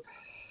is. And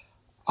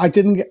I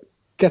didn't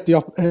get the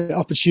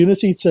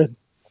opportunity to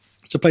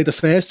play the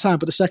first time,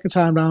 but the second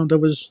time round I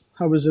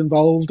was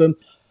involved, and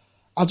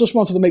I just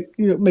wanted to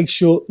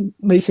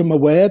make him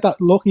aware that,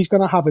 look, he's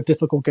going to have a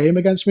difficult game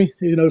against me.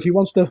 If he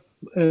wants to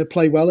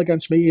play well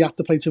against me, he had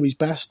to play to his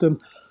best, and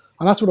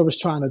that's what I was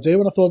trying to do.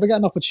 And I thought, if I get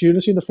an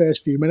opportunity in the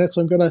first few minutes,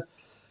 I'm going to,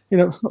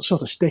 not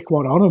sort of stick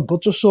one on him,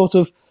 but just sort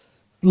of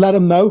let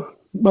him know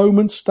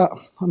moments that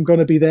I'm going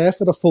to be there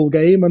for the full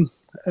game. And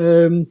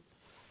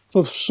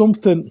for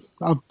something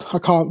I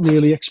can't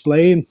really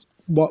explain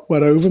what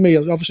went over me. I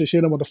was obviously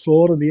seeing him on the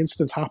floor and the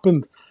incident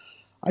happened.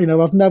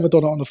 I've never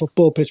done it on a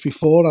football pitch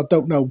before. I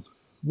don't know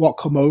what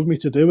come over me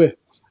to do it.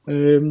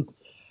 And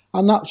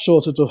that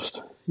sort of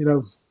just,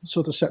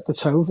 sort of set the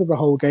tone for the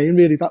whole game,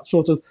 really. That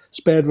sort of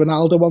spurred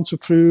Ronaldo on to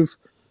prove,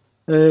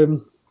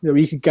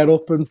 he could get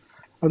up and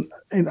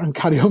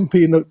carry on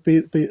playing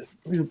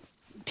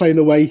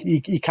the way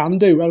he can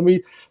do. And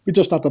we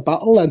just had the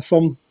battle then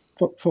from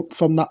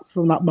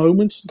that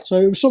moment. So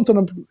it was something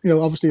I'm,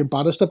 obviously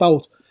embarrassed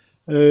about.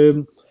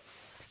 It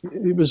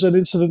was an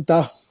incident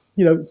that,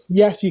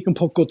 yes, you can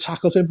put good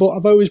tackles in, but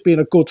I've always been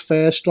a good,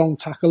 fair, strong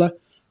tackler.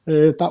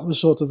 That was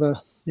sort of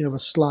a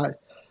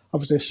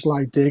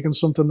slight dig and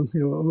something, I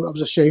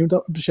was ashamed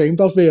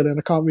of really, and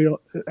I can't really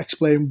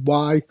explain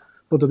why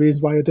or the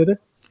reasons why I did it.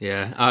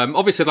 Yeah,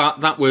 obviously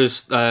that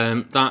was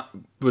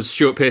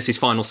Stuart Pearce's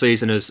final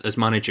season as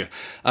manager.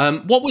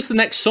 What was the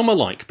next summer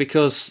like?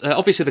 Because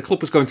obviously the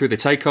club was going through the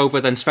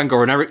takeover, then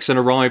Sven-Göran Eriksson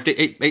arrived.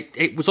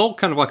 It was all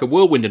kind of like a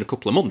whirlwind in a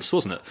couple of months,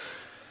 wasn't it?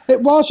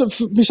 It was.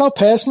 For myself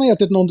personally, I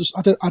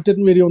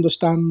didn't really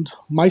understand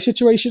my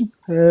situation.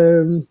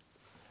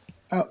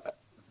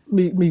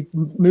 Me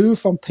move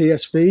from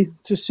PSV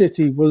to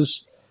City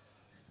was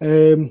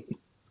it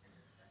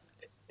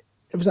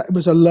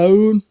was a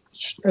loan,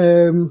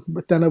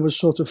 but then I was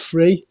sort of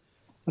free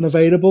and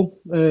available.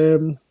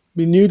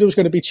 We knew there was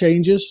going to be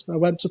changes. I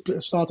went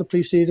to start a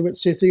pre-season with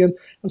City, and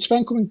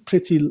Sven coming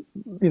pretty,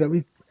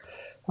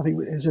 I think it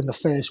was in the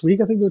first week.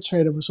 I think we were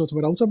training with sort of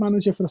without a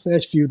manager for the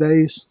first few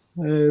days.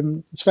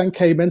 Sven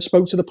came in,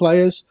 spoke to the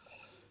players,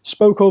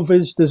 spoke of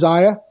his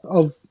desire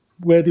of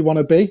where they want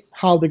to be,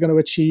 how they're going to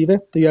achieve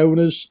it, the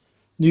owners'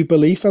 new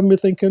belief, and we're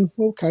thinking,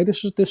 okay,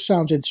 this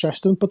sounds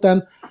interesting. But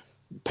then,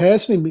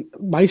 personally,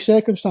 my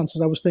circumstances,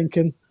 I was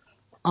thinking,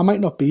 I might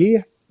not be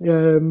here.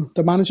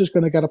 The manager's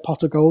going to get a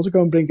pot of gold to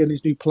go and bring in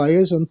these new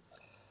players, and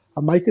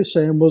Mike's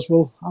saying was,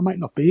 well, I might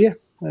not be here.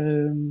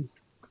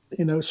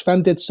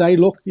 Sven did say,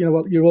 look,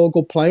 you're all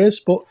good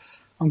players, but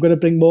I'm going to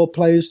bring more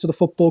players to the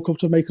football club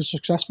to make us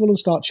successful and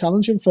start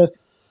challenging for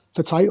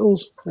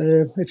titles.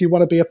 If you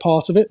want to be a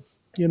part of it,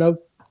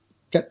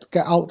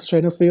 get out the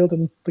training field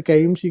and the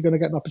games, you're going to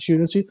get an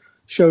opportunity.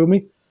 Show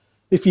me.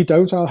 If you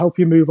don't, I'll help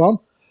you move on.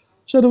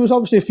 So there was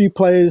obviously a few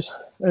players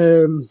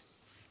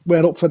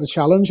went up for the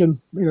challenge, and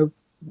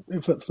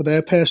for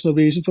their personal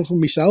reasons. For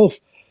myself,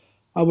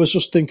 I was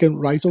just thinking,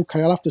 right,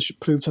 okay, I'll have to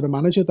prove to the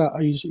manager that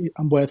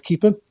I'm worth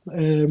keeping.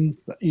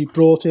 He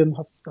brought in,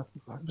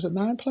 was it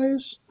 9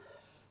 players?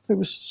 It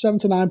was 7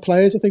 to 9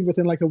 players, I think,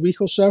 within like a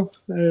week or so.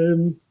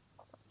 And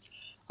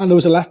there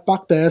was a left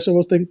back there, so I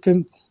was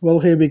thinking, well,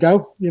 here we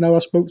go. I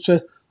spoke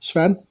to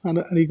Sven,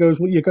 and he goes,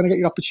 well, you're going to get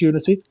your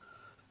opportunity.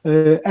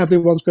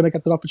 Everyone's going to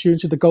get their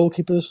opportunity. The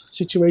goalkeeper's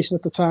situation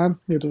at the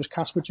time, there was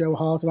Casper, Joe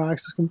Hart, and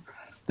Alex.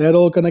 They're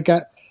all going to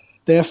get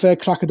their fair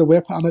crack of the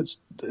whip, and it's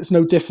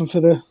no different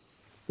for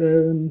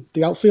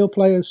the outfield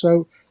players.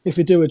 So if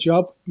you do a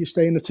job, you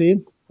stay in the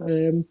team,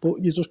 but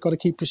you just got to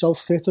keep yourself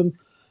fit and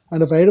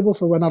available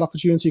for when that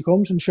opportunity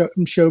comes, and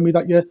show me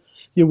that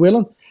you're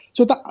willing.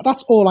 So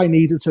that's all I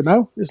needed to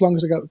know. As long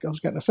as I was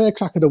getting a fair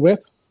crack of the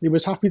whip, he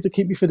was happy to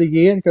keep me for the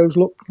year. He goes,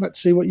 look,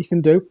 let's see what you can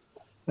do,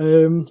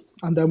 and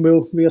then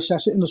we'll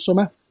reassess it in the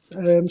summer.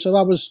 So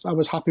I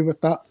was happy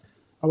with that.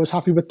 I was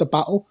happy with the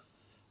battle,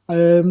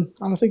 and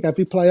I think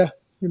every player,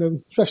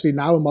 especially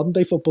now in modern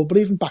day football, but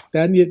even back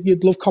then,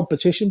 you'd love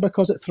competition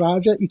because it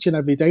thrives you each and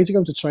every day to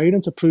go to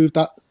training to prove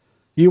that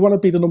You want to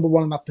be the number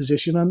one in that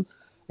position, and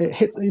it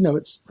hits.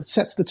 It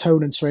sets the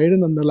tone in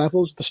training and the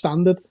levels, the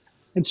standard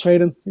in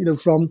training.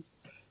 From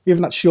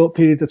even that short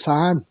period of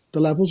time, the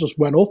levels just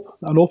went up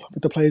and up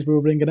with the players we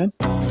were bringing in.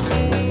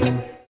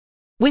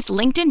 With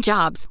LinkedIn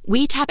Jobs,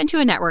 we tap into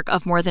a network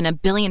of more than 1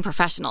 billion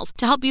professionals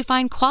to help you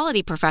find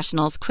quality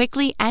professionals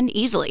quickly and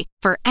easily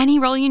for any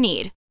role you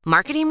need.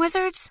 Marketing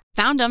wizards?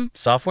 Found them.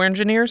 Software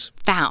engineers?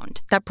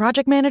 Found. That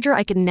project manager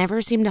I could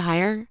never seem to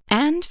hire?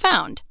 And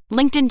found.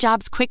 LinkedIn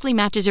Jobs quickly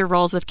matches your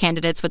roles with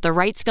candidates with the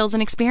right skills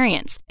and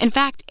experience. In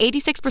fact,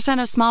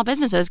 86% of small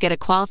businesses get a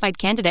qualified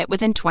candidate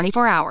within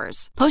 24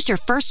 hours. Post your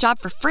first job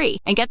for free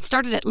and get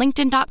started at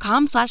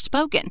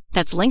linkedin.com/spoken.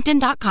 That's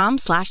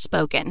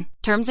linkedin.com/spoken.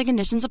 Terms and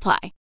conditions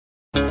apply.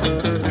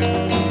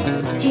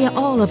 Hear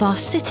all of our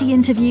City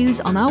interviews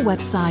on our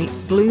website,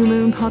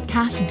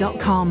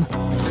 bluemoonpodcast.com.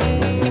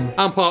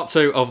 And part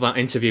 2 of that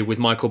interview with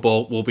Michael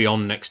Ball will be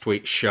on next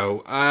week's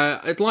show.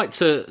 I'd like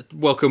to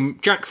welcome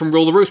Jack from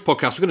Rule the Roost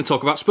podcast. We're going to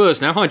talk about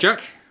Spurs now. Hi,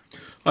 Jack.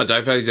 Hi,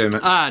 Dave. How you doing,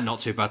 mate? Not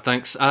too bad,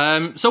 thanks.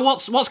 So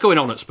what's going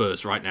on at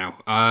Spurs right now?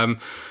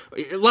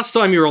 Last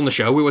time you were on the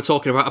show, we were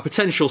talking about a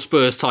potential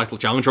Spurs title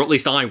challenge, or at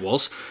least I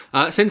was.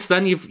 Since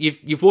then,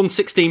 you've won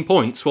 16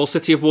 points, while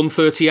City have won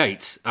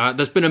 38.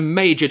 There's been a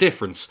major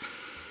difference.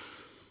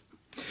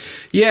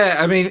 Yeah,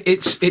 I mean,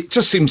 it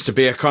just seems to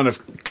be a kind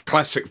of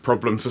classic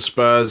problem for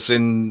Spurs.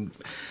 In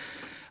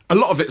a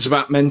lot of it's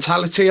about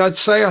mentality, I'd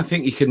say. I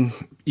think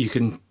you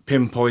can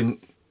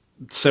pinpoint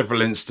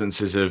several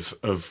instances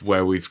of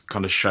where we've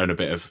kind of shown a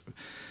bit of,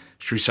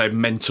 should we say,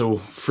 mental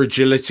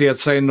fragility, I'd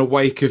say, in the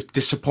wake of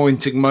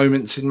disappointing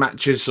moments in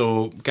matches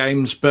or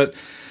games. But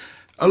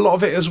a lot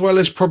of it as well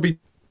is probably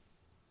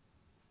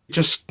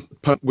just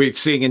we're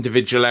seeing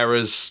individual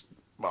errors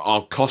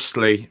are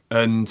costly,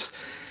 and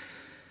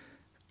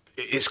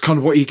it's kind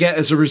of what you get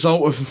as a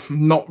result of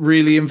not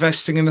really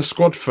investing in a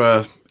squad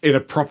in a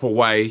proper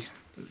way,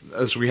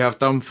 as we have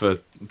done for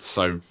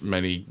so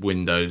many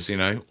windows,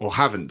 or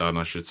haven't done,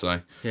 I should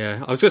say.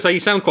 Yeah, I was going to say,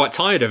 you sound quite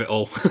tired of it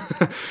all.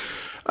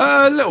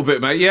 A little bit,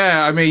 mate.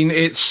 Yeah, I mean,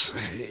 it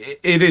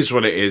is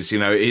what it is.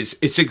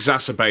 It's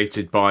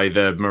exacerbated by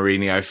the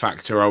Mourinho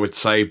factor, I would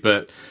say,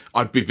 but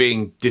I'd be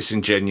being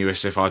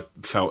disingenuous if I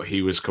felt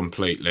he was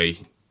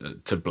completely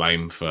to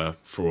blame for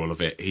all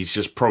of it. He's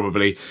just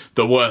probably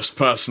the worst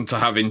person to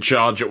have in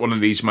charge at one of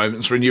these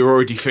moments when you're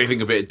already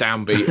feeling a bit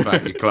downbeat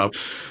about your club.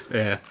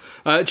 Yeah.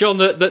 John,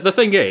 the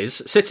thing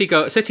is, City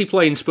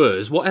playing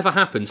Spurs, whatever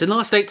happens, in the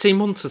last 18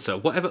 months or so,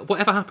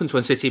 whatever happens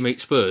when City meet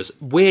Spurs,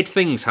 weird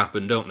things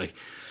happen, don't they?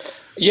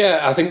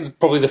 Yeah, I think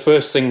probably the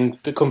first thing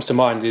that comes to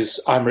mind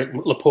is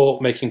Aymeric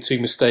Laporte making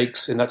 2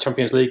 mistakes in that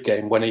Champions League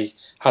game when he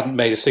hadn't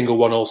made a single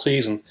one all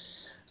season.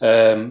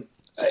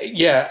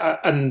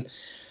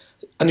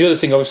 And the other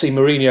thing, obviously,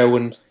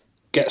 Mourinho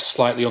gets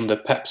slightly under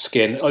Pep's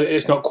skin.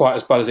 It's not quite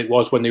as bad as it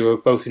was when they were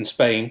both in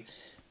Spain,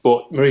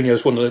 but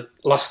Mourinho's won the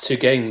last 2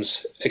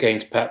 games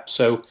against Pep.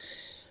 So,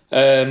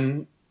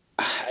 it'd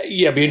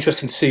be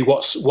interesting to see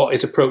what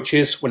his approach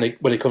is when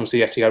it comes to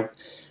the Etihad.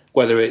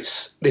 Whether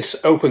it's this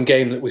open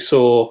game that we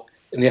saw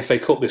in the FA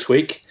Cup this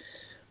week,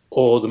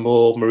 or the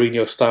more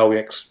Mourinho style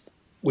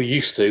we're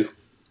used to,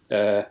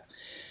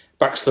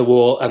 backs to the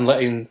wall and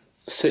letting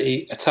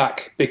City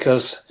attack.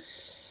 Because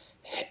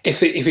if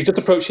he does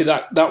approach it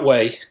that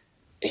way,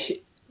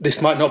 this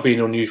might not be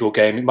an unusual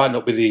game. It might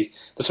not be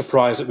the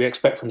surprise that we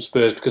expect from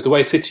Spurs, because the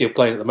way City are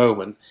playing at the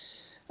moment,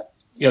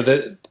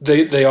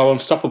 they are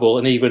unstoppable,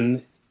 and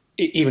even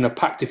a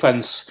packed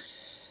defence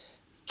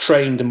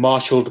trained and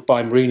marshalled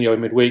by Mourinho in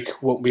midweek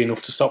won't be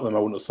enough to stop them, I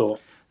wouldn't have thought.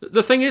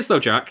 The thing is, though,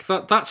 Jack,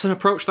 that's an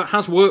approach that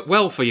has worked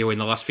well for you in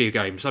the last few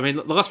games. I mean,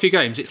 the last few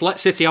games, it's let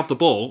City have the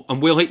ball and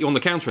we'll hit you on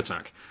the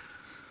counter-attack.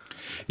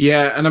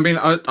 Yeah, and I mean,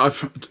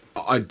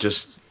 I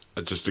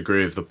just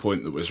agree with the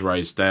point that was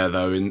raised there,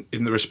 though, in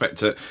the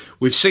respect that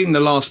we've seen the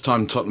last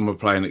time Tottenham were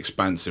playing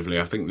expansively.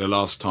 I think the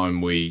last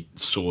time we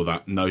saw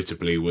that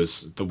notably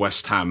was the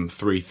West Ham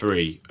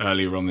 3-3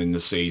 earlier on in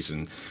the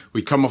season.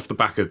 We'd come off the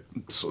back of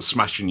sort of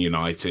smashing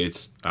United.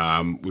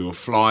 We were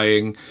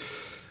flying,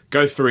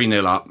 go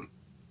 3-0 up,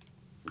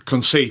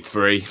 concede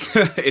 3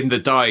 in the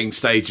dying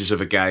stages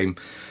of a game,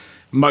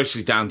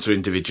 mostly down to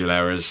individual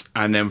errors,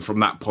 and then from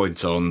that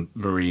point on,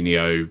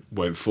 Mourinho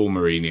went full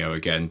Mourinho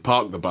again,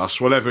 parked the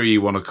bus, whatever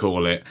you want to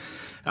call it.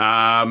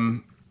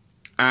 And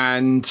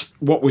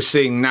what we're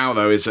seeing now,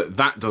 though, is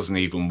that doesn't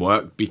even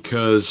work,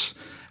 because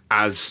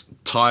as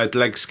tired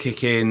legs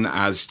kick in,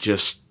 as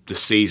just the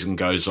season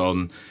goes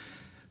on,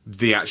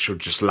 the actual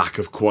just lack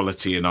of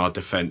quality in our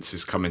defence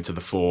is coming to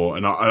the fore.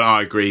 And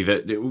I agree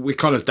that we're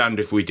kind of damned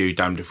if we do,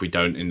 damned if we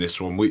don't in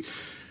this one.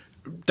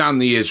 Down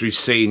the years, we've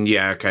seen,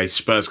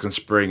 Spurs can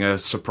spring a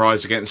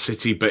surprise against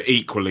City, but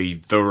equally,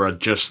 there are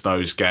just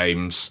those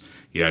games,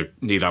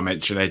 need I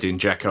mention Edin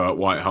Dzeko at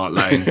White Hart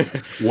Lane,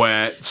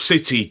 where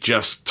City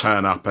just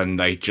turn up and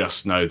they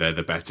just know they're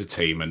the better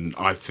team, and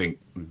I think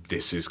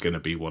this is going to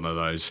be one of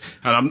those.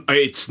 And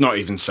it's not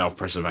even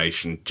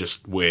self-preservation,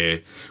 just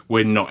we're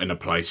not in a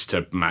place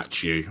to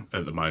match you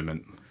at the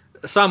moment.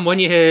 Sam, when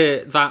you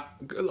hear that,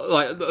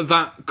 like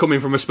that coming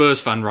from a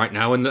Spurs fan right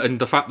now, and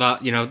the fact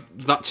that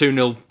that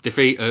 2-0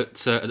 defeat at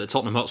the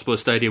Tottenham Hotspur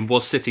Stadium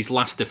was City's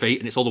last defeat,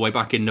 and it's all the way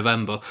back in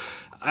November,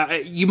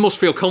 you must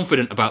feel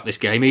confident about this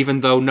game,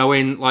 even though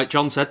knowing, like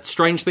John said,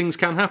 strange things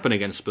can happen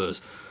against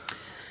Spurs.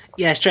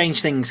 Yeah,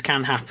 strange things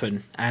can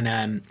happen,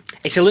 and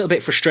it's a little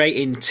bit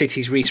frustrating,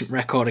 City's recent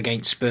record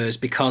against Spurs,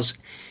 because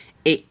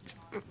it's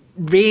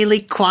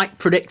really quite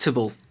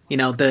predictable.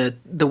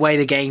 The way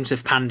the games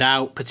have panned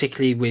out,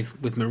 particularly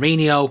with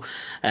Mourinho.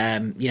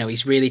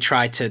 He's really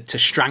tried to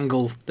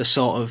strangle the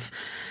sort of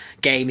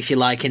game, if you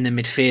like, in the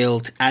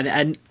midfield.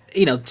 And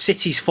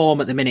City's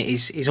form at the minute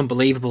is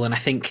unbelievable. And I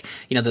think,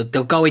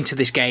 they'll go into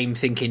this game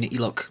thinking,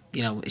 look,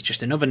 it's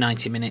just another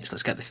 90 minutes.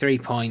 Let's get the 3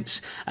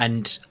 points.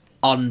 And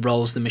on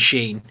rolls the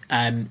machine.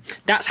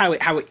 That's how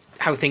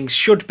things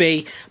should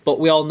be. But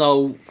we all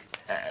know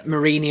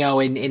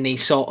Mourinho in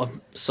these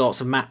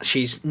sorts of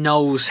matches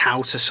knows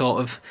how to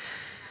sort of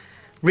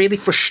really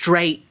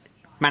frustrate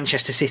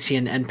Manchester City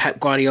and Pep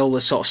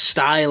Guardiola's sort of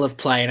style of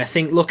play. And I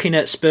think looking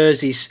at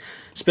Spurs'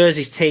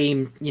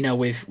 team,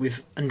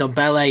 with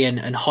Ndombele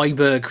and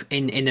Højbjerg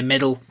in the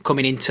middle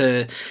coming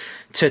into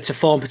to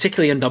form,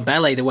 particularly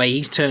Ndombele, the way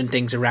he's turned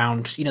things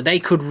around, they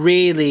could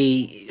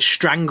really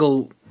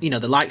strangle,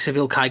 the likes of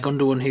İlkay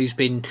Gundogan, who's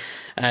been,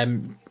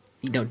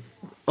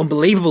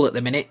 unbelievable at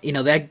the minute.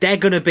 They're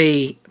going to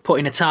be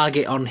putting a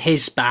target on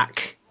his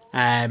back,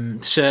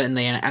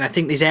 certainly, and I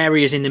think there's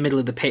areas in the middle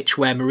of the pitch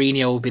where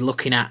Mourinho will be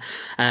looking at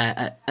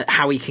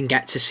how he can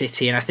get to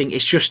City, and I think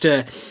it's just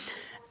a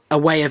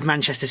way of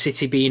Manchester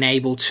City being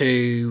able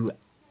to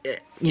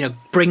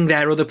bring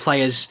their other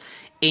players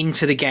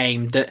into the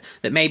game that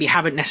maybe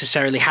haven't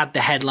necessarily had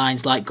the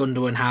headlines like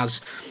Gundogan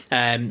has.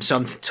 So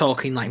I'm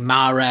talking like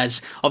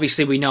Mahrez.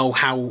 Obviously, we know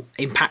how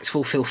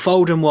impactful Phil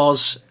Foden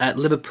was at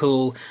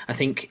Liverpool. I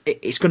think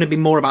it's going to be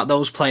more about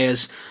those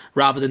players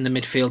rather than the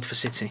midfield for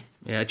City.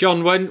 Yeah,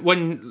 John,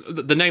 when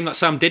the name that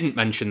Sam didn't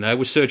mention there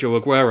was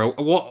Sergio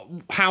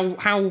Aguero,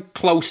 how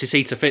close is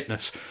he to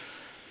fitness?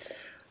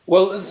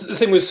 Well, the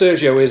thing with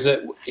Sergio is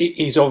that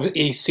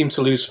he seems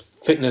to lose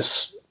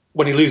fitness.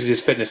 When he loses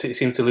his fitness, he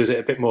seems to lose it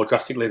a bit more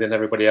drastically than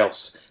everybody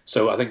else.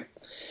 So I think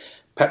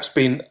Pep's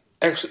been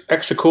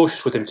extra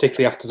cautious with him,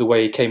 particularly after the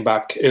way he came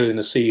back early in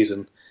the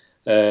season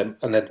and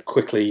then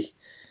quickly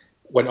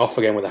went off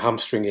again with a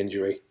hamstring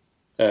injury.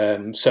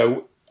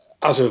 So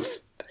as of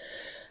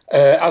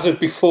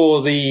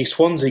before the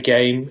Swansea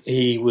game,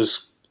 he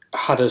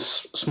had a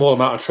small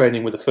amount of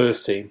training with the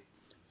first team.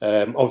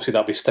 Obviously,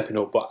 that'll be stepping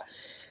up, but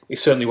he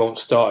certainly won't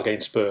start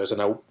against Spurs, and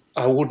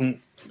I wouldn't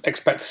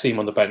expect to see him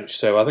on the bench,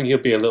 so I think he'll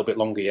be a little bit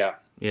longer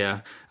yet. Yeah.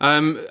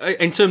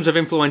 In terms of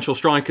influential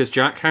strikers,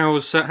 Jack,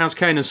 how's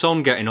Kane and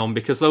Son getting on?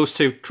 Because those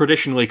two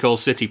traditionally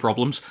cause City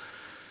problems.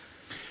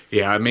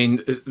 Yeah, I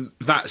mean,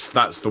 that's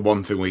the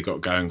one thing we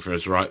got going for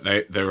us, right?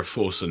 They're a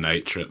force of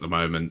nature at the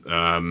moment.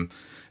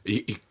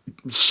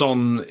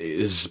 Son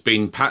has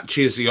been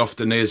patchy as he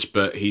often is,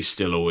 but he's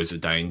still always a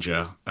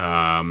danger.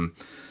 And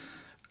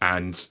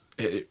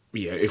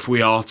if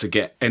we are to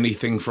get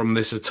anything from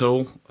this at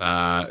all,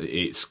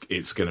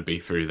 it's going to be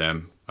through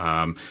them.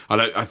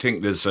 I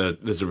think there's a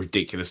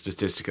ridiculous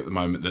statistic at the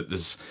moment that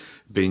there's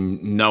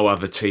been no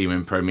other team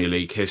in Premier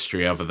League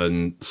history other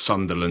than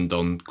Sunderland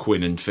on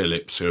Quinn and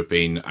Phillips who have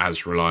been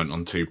as reliant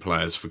on two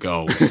players for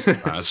goals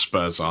as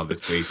Spurs are this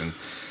season.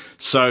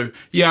 So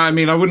yeah, I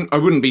mean, I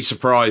wouldn't be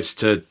surprised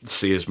to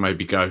see us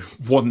maybe go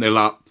 1-0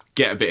 up,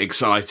 get a bit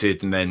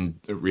excited, and then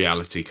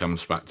reality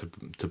comes back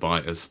to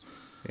bite us.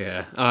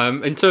 Yeah.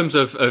 In terms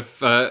of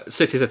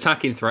City's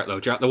attacking threat, though,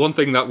 Jack, the one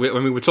thing that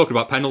when we were talking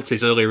about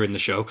penalties earlier in the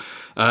show,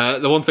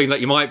 the one thing that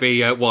you might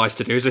be wise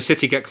to do is if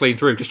City get clean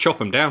through, just chop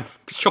them down.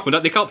 Just chop them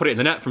down. They can't put it in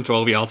the net from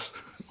 12 yards.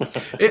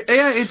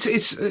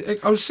 I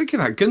was thinking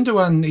that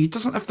Gundogan, he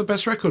doesn't have the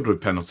best record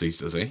with penalties,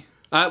 does he?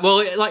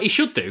 Well, like he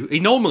should do. He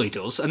normally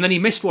does, and then he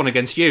missed one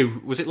against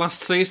you. Was it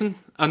last season?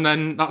 And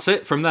then that's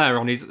it from there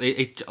on. He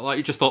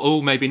just thought,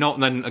 oh, maybe not,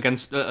 and then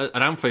against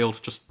at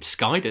Anfield, just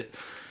skied it.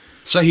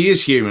 So he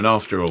is human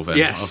after all, then?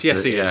 Yes, he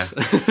is.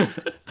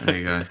 There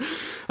you go.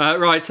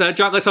 Right,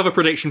 Jack, let's have a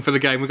prediction for the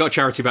game. We've got a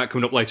charity bet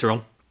coming up later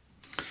on.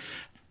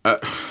 I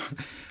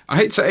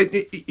hate to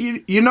say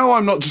it,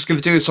 I'm not just going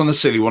to do this on a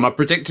silly one. I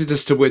predicted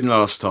us to win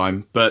last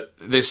time, but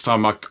this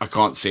time I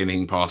can't see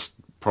anything past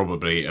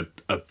probably a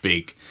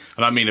big,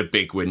 and I mean a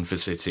big win for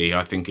City.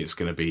 I think it's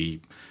going to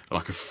be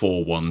like a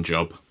 4-1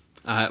 job.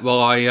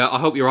 Well, I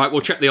hope you're right.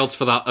 We'll check the odds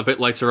for that a bit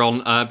later on.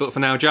 But for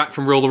now, Jack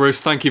from Rule the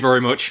Roost, thank you very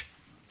much.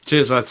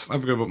 Cheers, lads.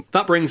 Have a good one.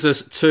 That brings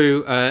us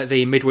to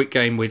the midweek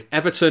game with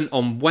Everton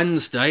on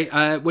Wednesday.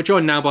 We're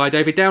joined now by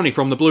David Downey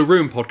from the Blue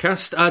Room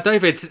podcast.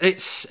 David,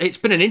 it's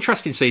been an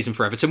interesting season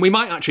for Everton. We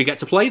might actually get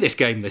to play this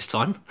game this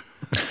time.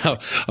 I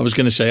was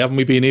going to say, haven't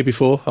we been here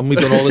before? Haven't we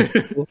done all this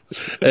before?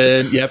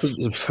 Yeah, but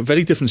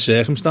very different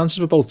circumstances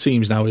for both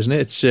teams now, isn't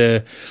it?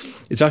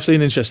 It's actually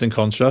an interesting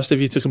contrast if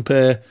you to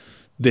compare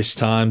this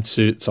time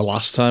to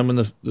last time when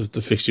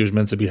the fixture was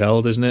meant to be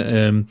held, isn't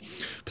it?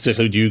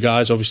 Particularly with you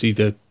guys, obviously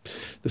the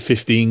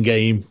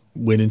 15-game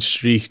winning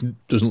streak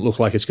doesn't look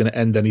like it's going to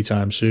end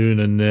anytime soon,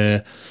 and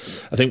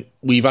I think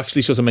we've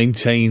actually sort of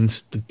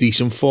maintained the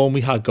decent form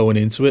we had going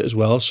into it as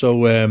well.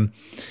 So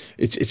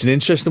it's an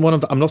interesting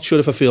one. I'm not sure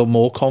if I feel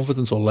more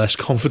confident or less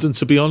confident,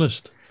 to be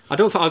honest. I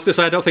was going to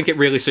say, I don't think it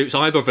really suits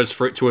either of us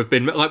for it to have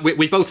been... Like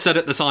we both said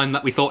at the time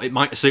that we thought it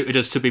might have suited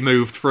us to be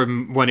moved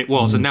from when it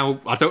was, and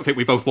now I don't think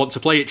we both want to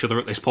play each other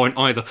at this point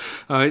either.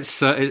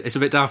 It's a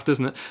bit daft,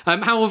 isn't it?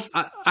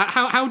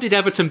 How did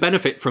Everton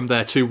benefit from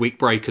their 2-week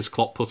break, as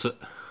Klopp put it?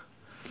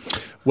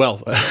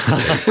 Well,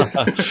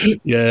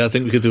 yeah, I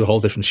think we could do a whole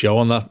different show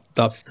on that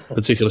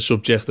particular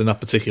subject and that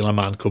particular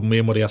man, couldn't we,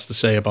 and what he has to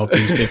say about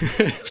these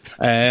things.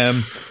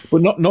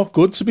 But not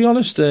good, to be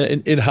honest.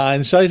 In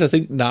hindsight, I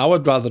think now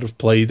I'd rather have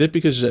played it,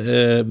 because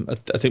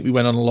I think we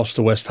went on a loss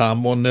to West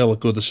Ham 1-0 at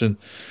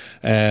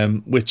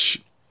Goodison,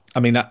 which, I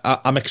mean,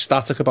 I'm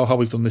ecstatic about how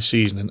we've done this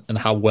season and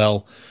how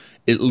well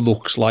it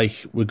looks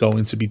like we're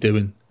going to be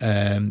doing,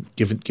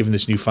 given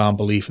this newfound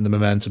belief and the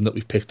momentum that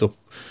we've picked up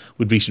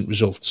with recent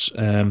results.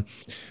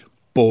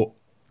 But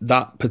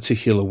that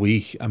particular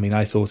week, I mean,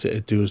 I thought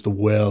it'd do us the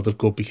world of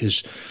good,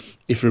 because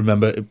if you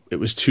remember, it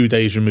was 2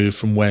 days removed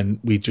from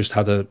when we just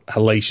had a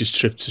hellacious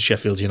trip to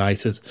Sheffield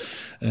United.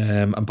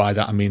 And by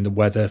that, I mean the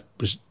weather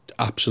was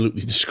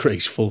absolutely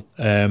disgraceful.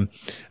 And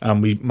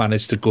we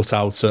managed to gut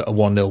out a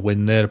 1-0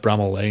 win there at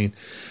Bramall Lane.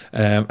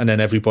 And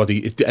then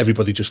everybody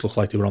just looked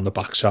like they were on the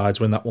backsides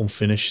when that one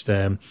finished.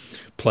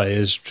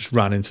 Players just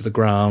ran into the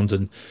ground,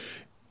 and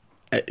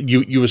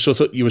you were sort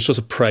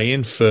of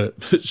praying for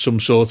some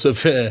sort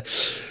of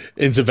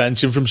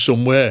intervention from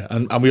somewhere,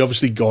 and we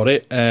obviously got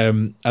it.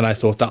 And I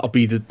thought that'll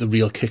be the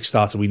real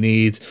kickstarter we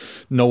need.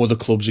 No other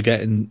clubs are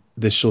getting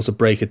this sort of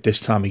break at this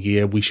time of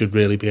year. We should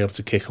really be able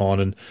to kick on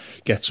and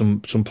get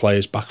some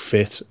players back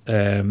fit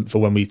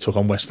for when we took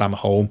on West Ham at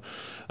home.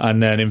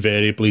 And then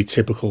invariably, in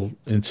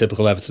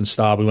typical Everton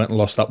style, we went and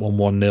lost that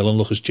 1-0 and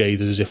look as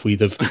jaded as if we'd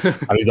have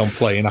carried on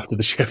playing after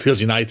the Sheffield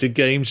United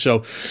game.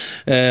 So,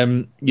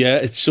 yeah,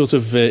 it's sort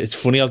of it's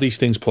funny how these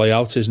things play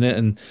out, isn't it?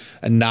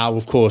 And now,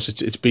 of course,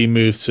 it's been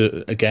moved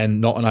to,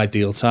 again, not an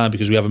ideal time,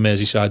 because we have a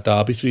Merseyside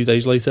derby 3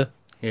 days later.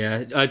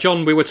 Yeah,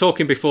 John, we were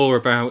talking before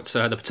about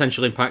the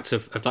potential impact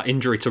of that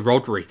injury to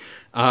Rodri.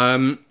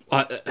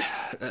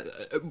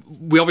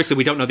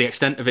 We don't know the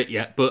extent of it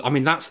yet, but I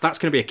mean that's going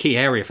to be a key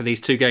area for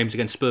these 2 games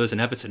against Spurs and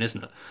Everton,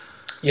 isn't it?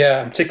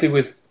 Yeah, particularly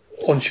with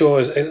unsure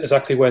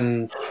exactly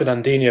when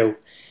Fernandinho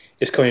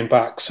is coming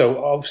back.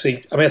 So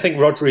obviously, I mean, I think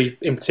Rodri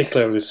in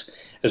particular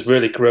has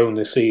really grown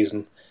this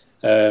season.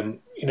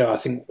 I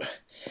think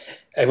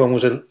everyone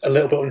was a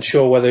little bit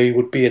unsure whether he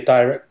would be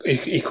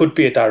he could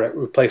be a direct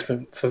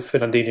replacement for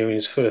Fernandinho in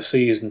his first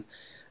season,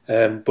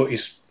 but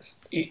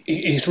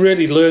he's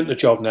really learnt the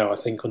job now, I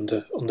think,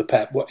 under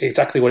Pep,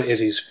 exactly what it is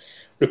he's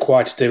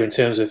required to do in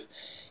terms of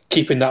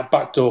keeping that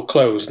back door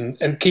closed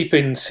and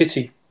keeping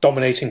City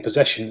dominating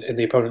possession in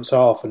the opponent's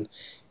half. And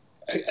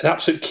an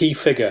absolute key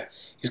figure.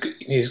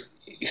 He's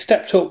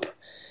stepped up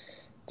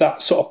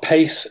that sort of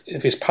pace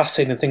of his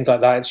passing and things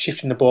like that, and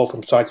shifting the ball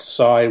from side to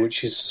side,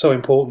 which is so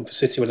important for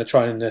City when they're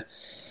trying to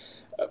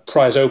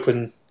prize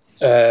open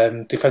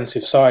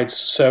defensive sides.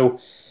 So,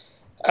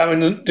 I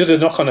mean, the other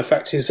knock-on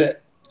effect is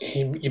that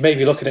you may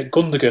be looking at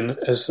Gundogan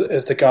as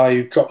the guy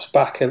who drops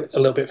back a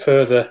little bit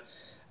further,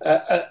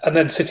 and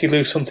then City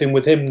lose something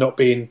with him not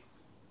being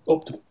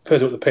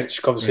further up the pitch.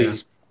 Obviously,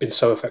 he's been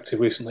so effective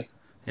recently.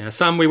 Yeah,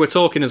 Sam, we were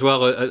talking as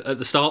well at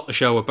the start of the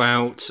show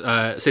about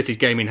City's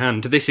game in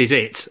hand. This is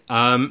it.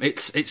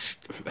 It's.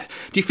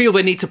 Do you feel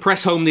they need to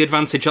press home the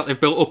advantage that they've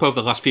built up over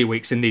the last few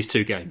weeks in these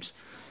 2 games?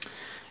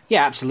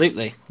 Yeah,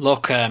 absolutely.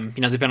 Look, they've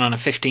been on a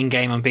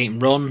 15-game unbeaten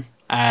run.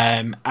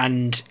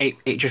 And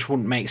it just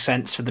wouldn't make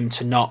sense for them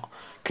to not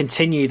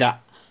continue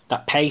that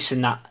pace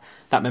and that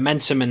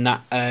momentum and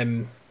that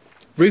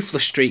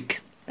ruthless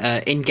streak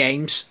in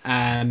games.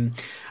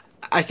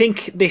 I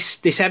think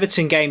this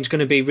Everton game is going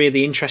to be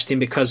really interesting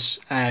because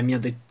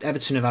the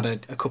Everton have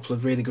had a couple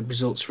of really good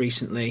results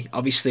recently.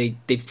 Obviously,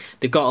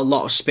 they've got a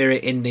lot of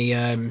spirit in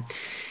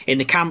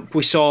the camp.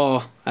 We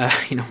saw,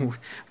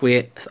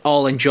 we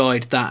all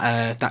enjoyed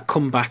that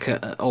comeback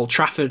at Old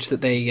Trafford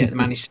that they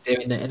managed to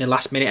do in the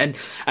last minute.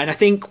 And I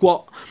think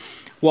what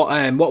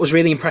was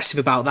really impressive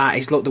about that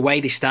is, look, the way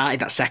they started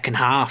that second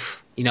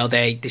half.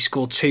 They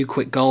scored 2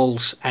 quick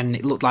goals and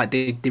it looked like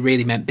they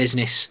really meant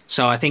business.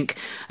 So I think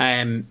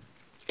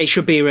it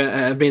should be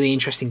a really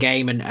interesting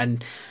game,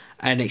 and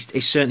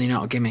it's certainly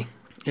not a gimme.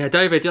 Yeah,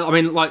 David, I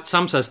mean, like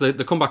Sam says,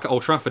 the comeback at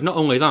Old Trafford, not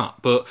only that,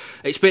 but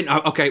it's been,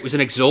 it was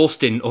an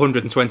exhausting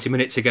 120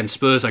 minutes against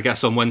Spurs, I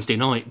guess, on Wednesday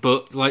night,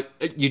 but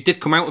you did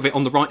come out of it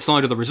on the right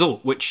side of the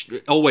result, which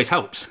always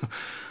helps.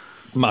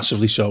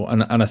 Massively so,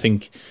 and I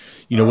think,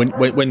 you know,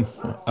 when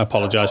I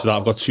apologise for that,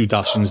 I've got two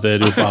Dashins there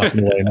who are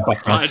barking away in the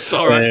background. It's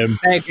all right.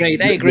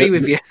 They agree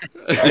with you.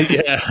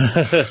 Yeah,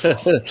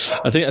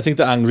 I think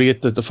they're angry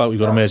at the fact we've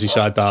got a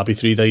Merseyside derby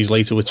 3 days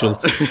later, which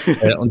will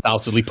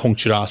undoubtedly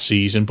puncture our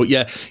season. But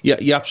yeah,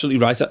 you're absolutely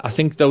right. I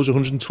think those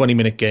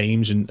 120-minute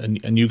games,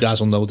 and you guys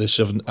will know this,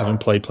 having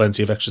played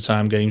plenty of extra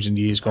time games in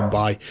years gone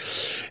by,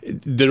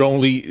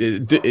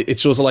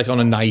 it's sort of like on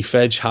a knife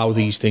edge how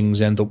these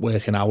things end up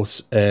working out,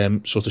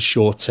 sort of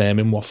short term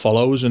in what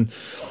follows. And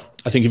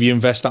I think if you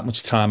invest that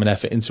much time and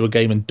effort into a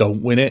game and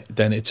don't win it,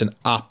 then it's an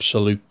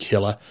absolute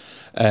killer.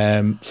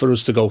 For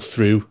us to go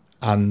through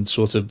and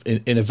sort of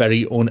in a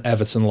very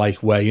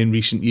un-Everton-like way in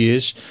recent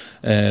years.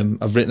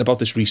 I've written about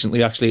this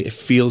recently, actually. It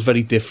feels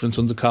very different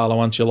under Carlo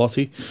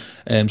Ancelotti,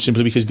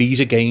 simply because these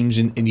are games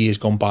in years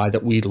gone by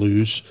that we'd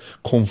lose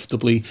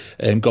comfortably.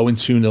 Going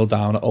 2-0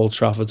 down at Old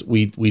Trafford,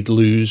 we'd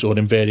lose or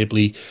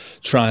invariably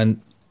try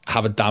and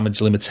have a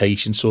damage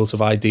limitation sort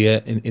of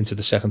idea into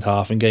the second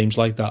half in games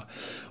like that.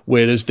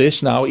 Whereas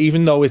this now,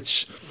 even though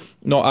it's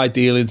not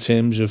ideal in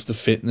terms of the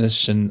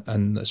fitness and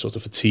the sort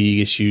of fatigue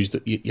issues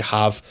that you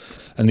have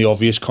and the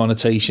obvious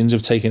connotations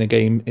of taking a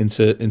game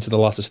into the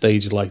latter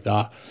stages like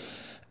that,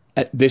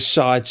 this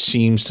side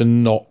seems to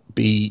not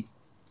be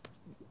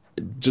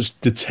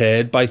just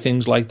deterred by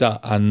things like that.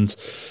 And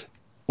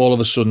all of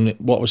a sudden,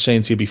 what I was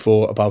saying to you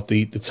before about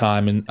the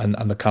time and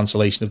the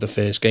cancellation of the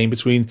first game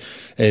between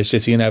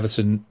City and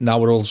Everton, now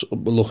we're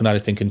looking at it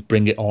thinking,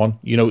 bring it on.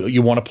 You know,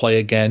 you want to play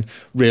again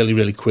really,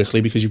 really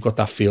quickly because you've got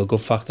that feel-good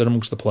factor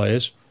amongst the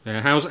players. Yeah,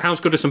 how's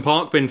Goodison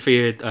Park been for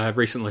you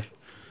recently?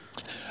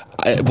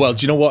 Well,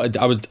 do you know what?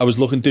 I was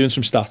doing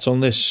some stats on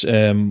this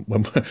when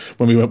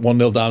we went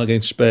 1-0 down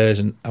against Spurs,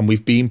 and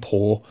we've been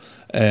poor.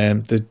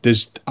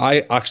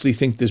 I actually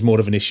think there's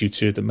more of an issue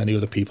to it than many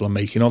other people are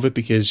making of it,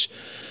 because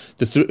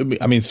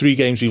 3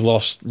 games we've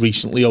lost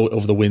recently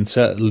over the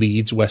winter: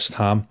 Leeds, West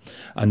Ham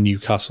and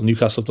Newcastle.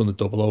 Newcastle have done the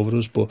double over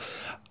us, but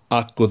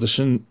at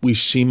Goodison we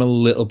seem a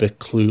little bit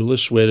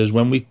clueless, whereas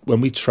when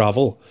we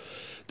travel,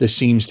 there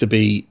seems to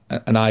be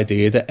an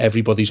idea that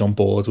everybody's on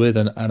board with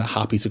and are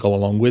happy to go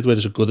along with,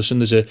 whereas at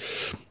Goodison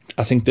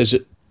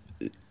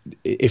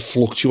it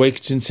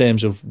fluctuates in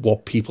terms of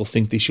what people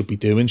think they should be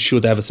doing.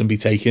 Should Everton be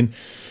taking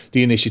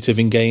the initiative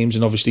in games?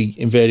 And obviously,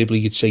 invariably,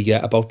 you'd say yeah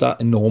about that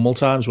in normal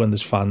times when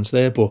there's fans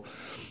there. But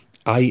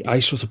I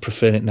sort of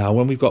prefer it now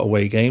when we've got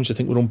away games. I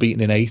think we're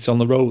unbeaten in 8 on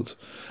the road.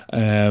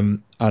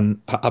 And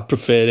I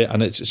prefer it,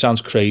 and it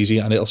sounds crazy,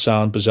 and it'll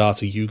sound bizarre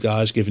to you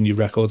guys, given your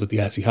record at the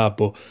Etihad,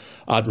 but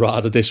I'd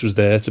rather this was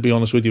there, to be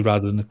honest with you,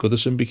 rather than at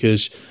Goodison,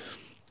 because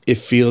it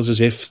feels as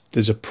if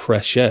there's a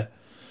pressure.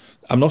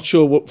 I'm not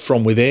sure what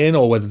from within,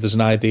 or whether there's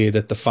an idea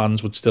that the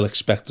fans would still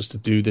expect us to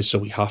do this, so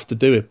we have to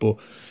do it, but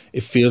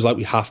it feels like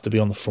we have to be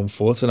on the front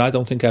foot, and I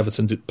don't think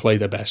Everton play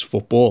their best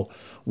football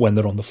when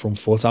they're on the front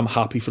foot. I'm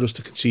happy for us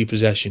to concede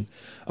possession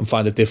and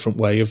find a different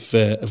way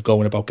of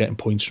going about getting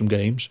points from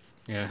games.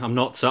 Yeah, I'm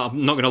not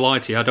going to lie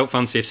to you. I don't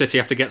fancy if City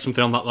have to get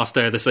something on that last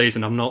day of the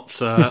season. I'm not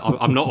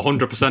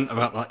 100%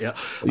 about that yet.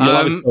 You'll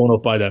have it going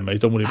up by then,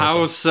 mate. Don't worry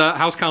about that.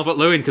 How's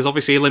Calvert-Lewin? Because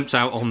obviously he limps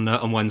out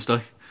on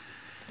Wednesday.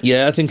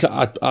 Yeah, I think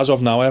as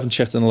of now, I haven't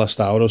checked in the last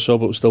hour or so,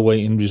 but we're still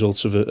waiting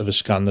results of a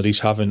scan that he's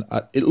having.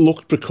 It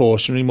looked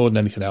precautionary more than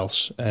anything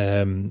else.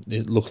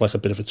 It looked like a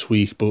bit of a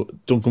tweak,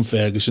 but Duncan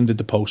Ferguson did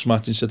the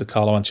post-match instead of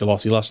Carlo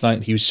Ancelotti last night,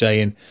 and he was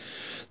saying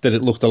that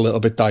it looked a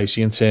little bit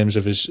dicey in terms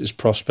of his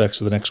prospects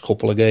for the next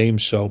couple of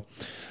games. So,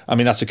 I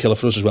mean, that's a killer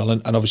for us as well.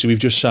 And obviously, we've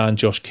just signed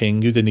Josh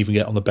King, who didn't even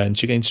get on the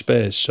bench against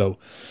Spurs. So,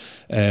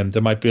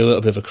 there might be a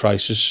little bit of a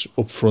crisis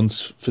up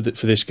front for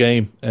this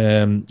game.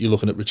 You're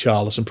looking at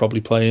Richarlison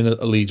probably playing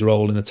a lead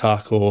role in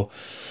attack, or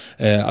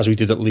as we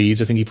did at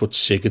Leeds, I think he put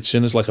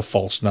Sigurdsson as like a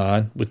false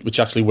 9, which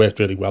actually worked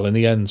really well in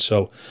the end.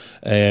 So,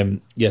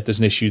 there's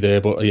an issue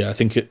there. But I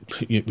think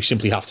we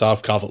simply have to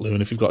have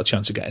Calvert-Lewin if you've got a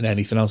chance of getting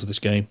anything out of this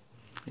game.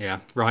 Yeah,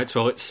 right.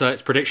 Well, it's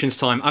predictions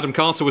time. Adam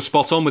Carter was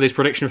spot on with his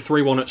prediction of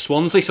 3-1 at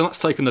Swansea, so that's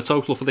taken the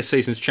total for this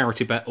season's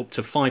charity bet up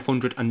to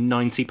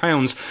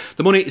 £590.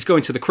 The money is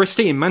going to the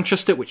Christie in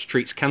Manchester, which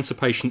treats cancer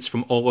patients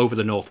from all over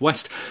the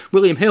Northwest.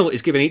 William Hill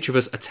is giving each of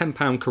us a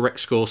 £10 correct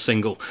score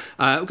single.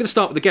 We're going to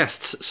start with the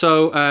guests.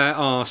 So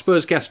our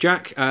Spurs guest,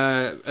 Jack,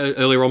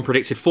 earlier on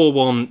predicted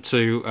 4-1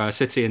 to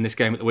City in this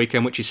game at the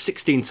weekend, which is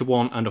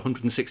 16-1 and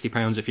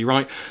 £160 if you're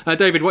right.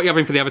 David, what are you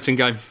having for the Everton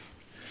game?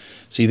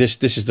 See,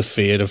 this is the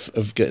fear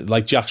of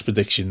like Jack's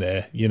prediction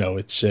there. You know,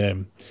 it's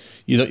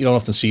you don't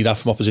often see that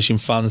from opposition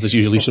fans. There's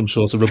usually some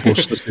sort of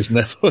robustness, isn't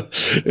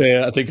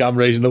there? I think I'm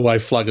raising the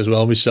white flag as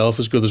well myself,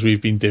 as good as we've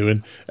been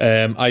doing.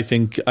 I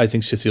think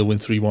City will win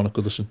 3-1 at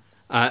Goodison.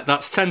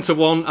 That's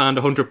 10-1 and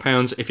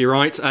 £100 if you're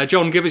right.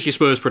 John, give us your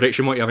Spurs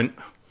prediction. What are you having?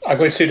 I'm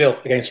going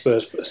 2-0 against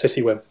Spurs for a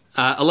City win.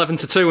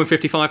 11-2 and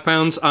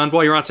 £55. And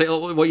while you're at it,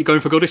 what are you going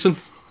for Goodison?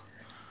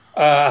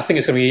 I think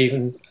it's going to be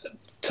even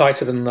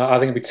tighter than that. I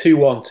think it'll be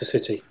 2-1 to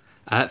City.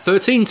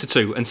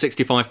 13-2 and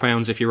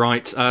 £65 if you're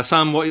right.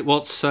 Sam,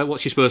 what's your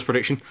Spurs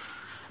prediction?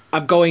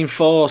 I'm going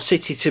for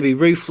City to be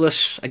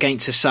ruthless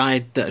against a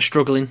side that are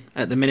struggling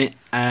at the minute,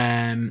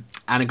 and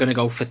I'm going to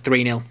go for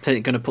 3-0. I think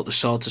they're going to put the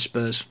sword to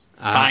Spurs.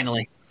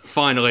 Finally,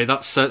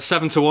 that's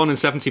 £7-1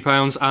 and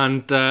 £70,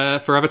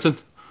 and for Everton.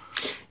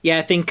 Yeah,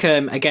 I think,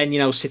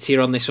 again, City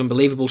are on this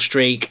unbelievable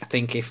streak. I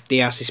think if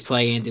Diaz is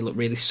playing, they look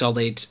really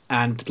solid.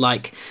 And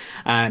like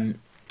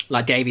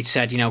David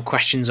said,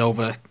 questions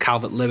over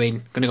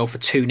Calvert-Lewin. Going to go for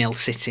 2-0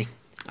 City.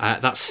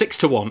 That's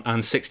 6-1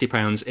 and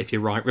 £60 if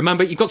you're right.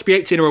 Remember, you've got to be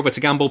 18 or over to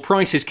gamble.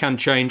 Prices can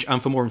change,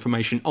 and for more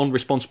information on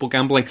responsible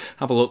gambling,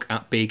 have a look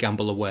at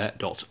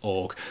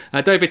begambleaware.org.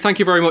 David, thank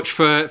you very much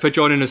for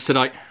joining us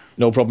tonight.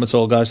 No problem at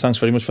all, guys. Thanks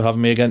very much for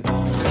having me again.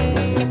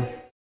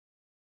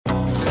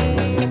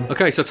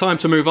 OK, so time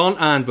to move on,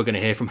 and we're going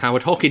to hear from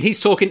Howard Hockin. He's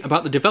talking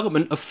about the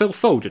development of Phil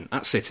Foden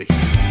at City.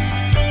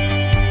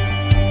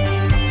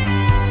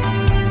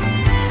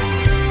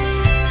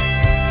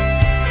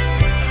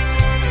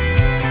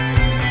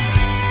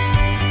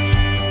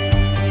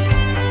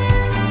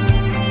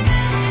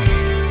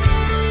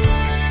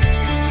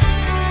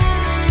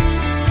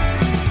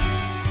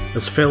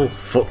 As Phil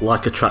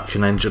foot-like a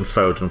traction engine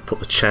Foden put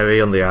the cherry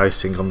on the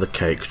icing on the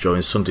cake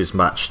during Sunday's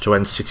match to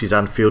end City's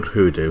Anfield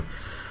hoodoo,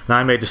 and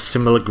I made a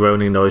similar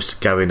groaning noise to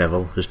Gary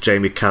Neville as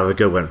Jamie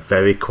Carragher went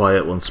very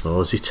quiet once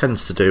more, as he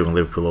tends to do when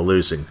Liverpool are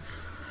losing.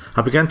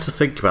 I began to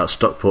think about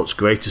Stockport's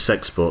greatest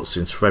exports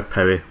since Fred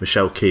Perry,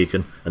 Michelle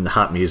Keegan and the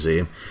Hat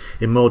Museum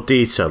in more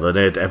detail than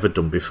they had ever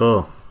done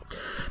before.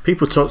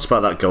 People talked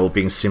about that goal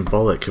being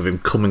symbolic of him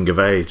coming of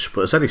age,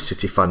 but as any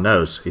City fan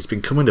knows, he's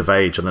been coming of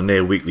age on a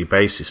near weekly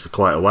basis for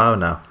quite a while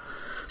now.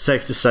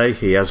 Safe to say,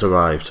 he has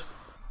arrived.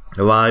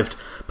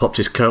 Popped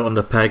his coat on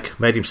the peg,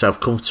 made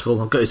himself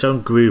comfortable and got his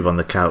own groove on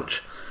the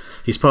couch.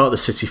 He's part of the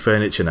City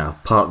furniture now,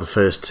 part of the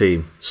first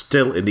team,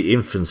 still in the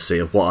infancy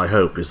of what I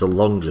hope is the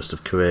longest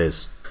of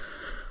careers.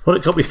 What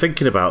it got me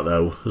thinking about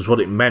though was what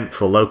it meant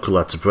for a local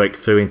lad to break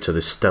through into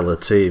this stellar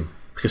team.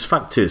 Because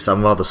fact is,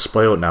 I'm rather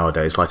spoiled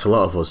nowadays, like a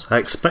lot of us. I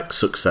expect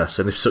success,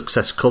 and if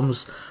success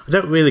comes, I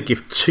don't really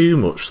give too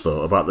much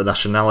thought about the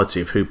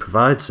nationality of who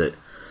provides it.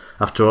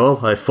 After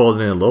all, I've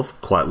fallen in love,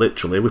 quite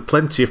literally, with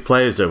plenty of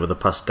players over the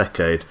past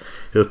decade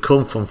who have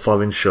come from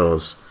foreign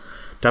shores.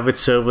 David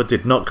Silva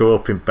did not grow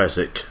up in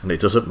Beswick, and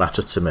it doesn't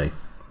matter to me.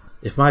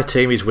 If my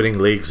team is winning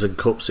leagues and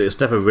cups, it has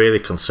never really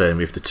concerned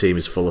me if the team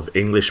is full of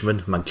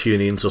Englishmen,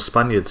 Mancunians or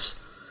Spaniards.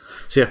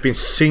 See, I've been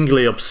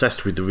singularly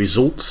obsessed with the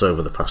results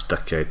over the past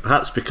decade,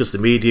 perhaps because the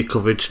media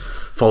coverage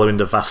following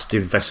the vast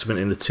investment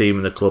in the team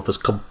and the club has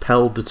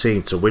compelled the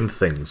team to win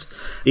things.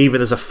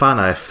 Even as a fan,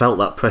 I have felt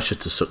that pressure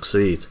to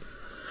succeed.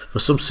 For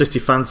some City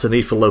fans, the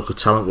need for local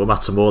talent will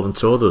matter more than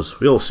to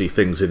others. We all see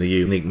things in a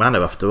unique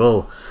manner after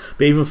all.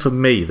 But even for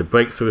me, the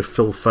breakthrough of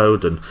Phil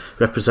Foden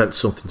represents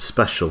something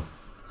special.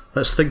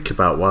 Let's think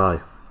about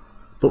why.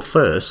 But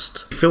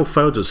first, Phil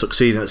Foden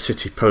succeeding at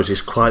City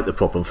poses quite the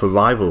problem for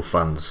rival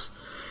fans.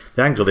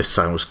 The angle this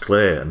time was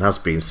clear, and has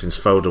been since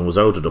Foden was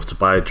old enough to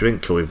buy a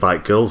drink or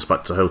invite girls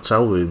back to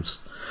hotel rooms,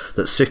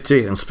 that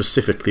City, and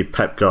specifically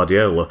Pep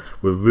Guardiola,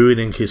 were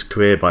ruining his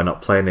career by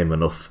not playing him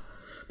enough.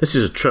 This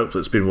is a trope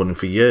that's been running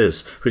for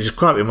years, which is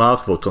quite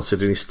remarkable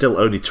considering he's still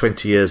only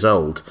 20 years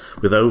old,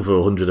 with over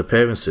 100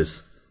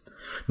 appearances.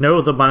 No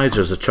other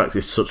manager has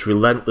attracted such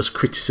relentless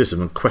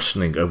criticism and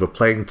questioning over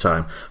playing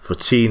time for a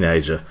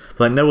teenager,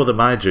 but like no other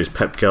manager is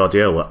Pep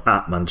Guardiola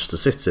at Manchester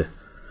City.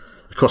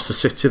 Across the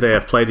city, they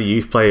have played a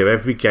youth player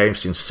every game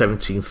since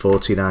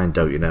 1749,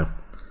 don't you know?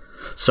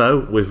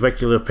 So, with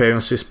regular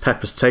appearances, Pep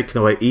has taken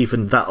away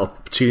even that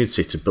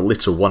opportunity to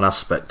belittle one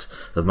aspect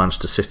of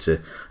Manchester City,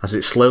 as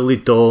it slowly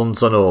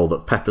dawns on all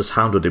that Pep has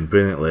handled him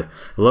brilliantly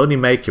will only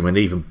make him an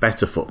even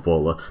better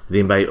footballer than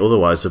he may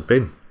otherwise have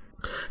been.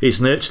 He's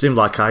nurtured him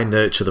like I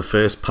nurture the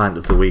first pint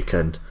of the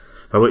weekend,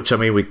 by which I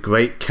mean with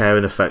great care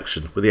and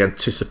affection, with the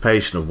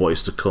anticipation of what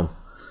is to come.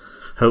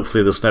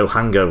 Hopefully there's no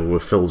hangover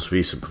with Phil's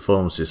recent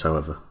performances,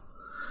 however.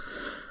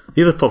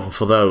 The other problem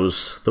for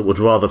those that would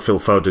rather Phil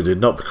Foden did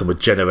not become a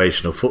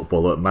generational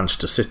footballer at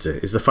Manchester City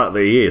is the fact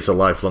that he is a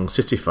lifelong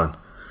City fan,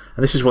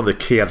 and this is one of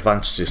the key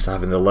advantages to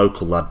having the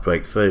local lad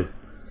break through.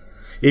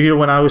 Even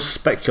when I was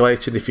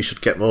speculating if he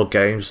should get more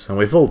games, and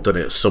we've all done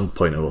it at some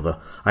point or other,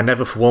 I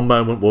never for one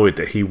moment worried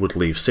that he would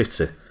leave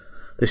City.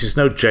 This is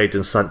no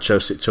Jadon Sancho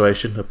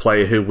situation, a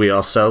player who we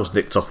ourselves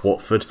nicked off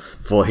Watford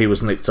before he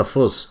was nicked off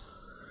us.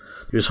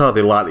 He was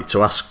hardly likely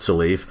to ask to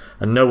leave,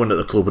 and no one at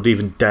the club would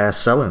even dare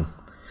sell him.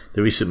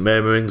 The recent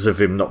murmurings of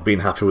him not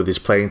being happy with his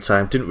playing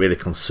time didn't really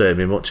concern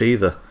me much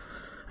either.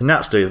 And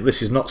naturally,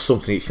 this is not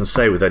something you can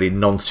say with any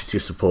non-City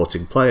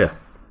supporting player.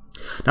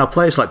 Now,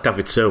 players like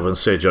David Silva and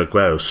Sergio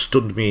Aguero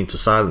stunned me into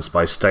silence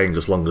by staying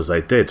as long as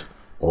they did.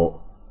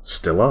 Or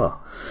still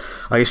are.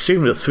 I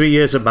assumed that 3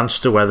 years of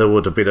Manchester weather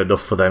would have been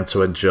enough for them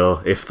to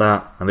endure, if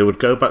that, and they would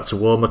go back to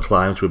warmer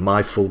climes with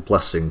my full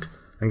blessing.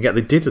 And yet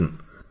they didn't.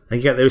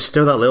 And yet there is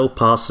still that little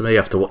part of me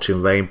after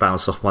watching rain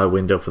bounce off my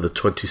window for the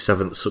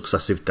 27th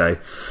successive day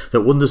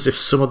that wonders if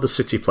some of the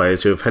City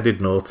players who have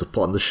headed north to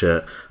put on the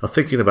shirt are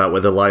thinking about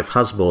whether life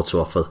has more to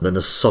offer than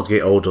a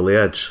soggy Alderley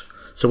edge.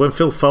 So when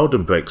Phil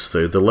Foden breaks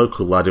through, the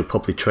local lad who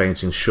probably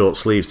trains in short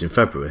sleeves in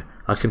February,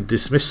 I can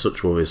dismiss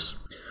such worries.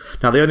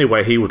 Now, the only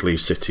way he would leave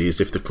City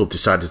is if the club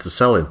decided to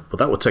sell him, but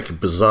that would take a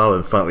bizarre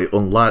and frankly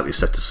unlikely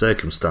set of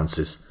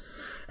circumstances.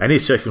 Any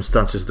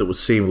circumstances that would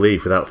see him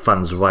leave without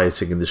fans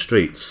rioting in the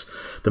streets,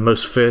 the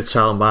most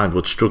fertile mind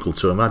would struggle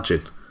to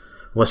imagine.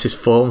 Unless his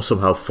form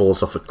somehow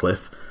falls off a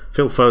cliff,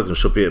 Phil Foden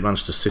should be at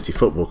Manchester City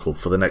Football Club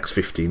for the next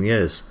 15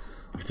 years.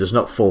 If he does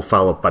not fall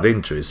foul of bad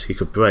injuries, he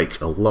could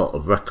break a lot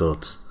of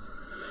records.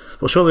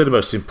 But surely the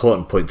most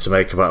important point to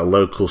make about a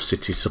local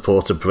City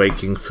supporter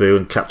breaking through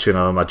and capturing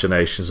our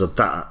imaginations and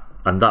that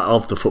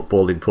of the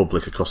footballing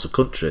public across the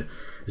country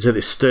is that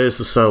it stirs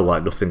the soul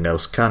like nothing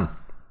else can.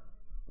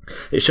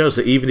 It shows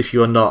that even if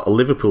you are not a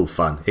Liverpool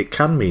fan, it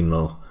can mean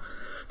more.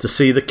 To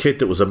see the kid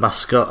that was a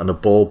mascot and a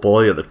ball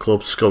boy at the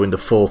club scoring the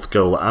 4th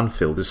goal at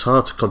Anfield is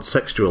hard to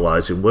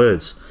contextualise in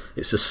words.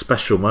 It's a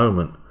special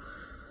moment.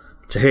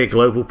 To hear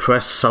global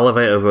press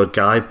salivate over a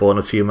guy born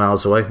a few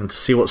miles away and to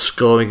see what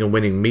scoring and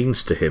winning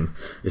means to him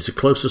is the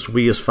closest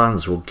we as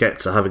fans will get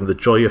to having the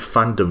joy of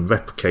fandom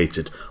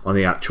replicated on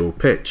the actual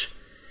pitch.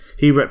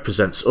 He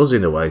represents us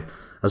in a way,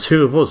 as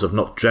who of us have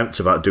not dreamt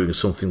about doing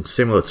something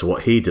similar to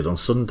what he did on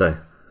Sunday?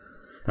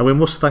 And we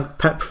must thank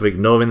Pep for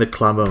ignoring the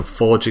clamour and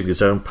forging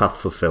his own path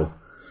for Phil.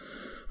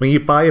 When you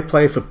buy a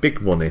player for big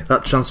money,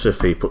 that transfer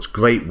fee puts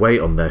great weight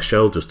on their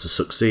shoulders to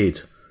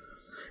succeed.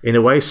 In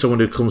a way, someone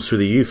who comes through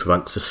the youth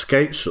ranks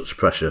escapes such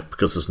pressure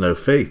because there's no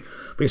fee,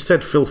 but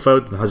instead Phil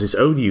Foden has his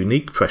own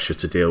unique pressure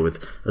to deal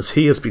with, as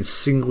he has been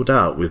singled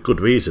out with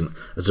good reason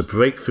as a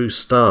breakthrough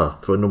star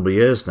for a number of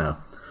years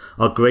now,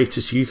 our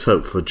greatest youth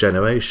hope for a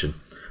generation,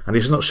 and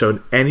he's not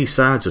shown any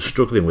signs of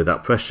struggling with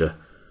that pressure.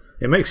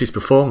 It makes his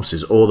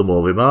performances all the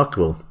more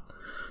remarkable.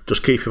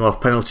 Just keep him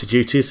off penalty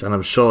duties and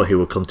I'm sure he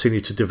will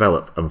continue to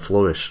develop and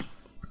flourish.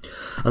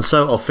 And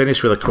so I'll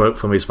finish with a quote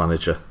from his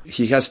manager.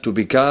 He has to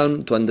be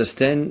calm to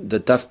understand the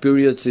tough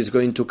periods is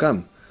going to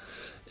come.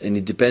 And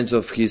it depends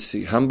of his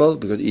humble,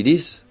 because it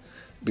is.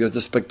 Because the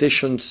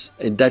expectations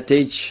at that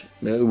age,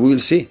 we will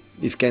see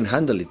if he can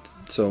handle it.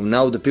 So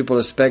now the people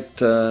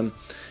expect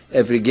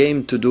every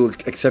game to do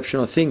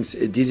exceptional things.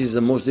 This is the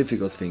most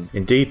difficult thing.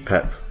 Indeed,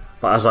 Pep.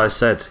 But as I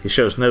said, he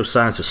shows no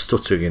signs of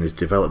stuttering in his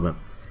development.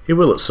 He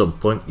will at some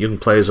point. Young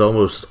players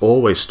almost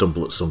always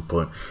stumble at some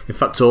point. In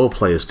fact, all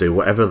players do,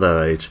 whatever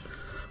their age.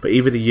 But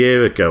even a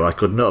year ago, I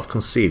could not have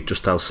conceived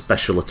just how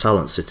special a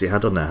talent City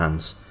had on their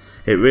hands.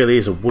 It really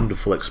is a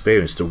wonderful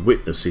experience to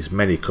witness his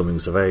many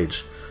comings of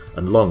age.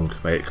 And long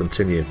may it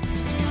continue.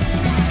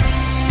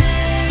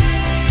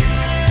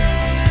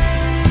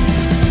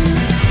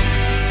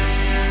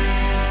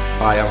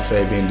 Hi, I'm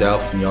Fabian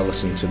Delph and you're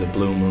listening to the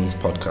Blue Moon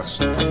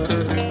Podcast.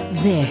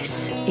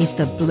 This is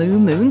the Blue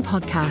Moon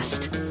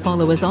Podcast.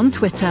 Follow us on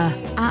Twitter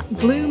at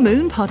Blue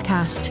Moon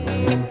Podcast.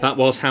 That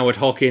was Howard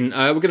Hockin.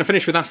 We're going to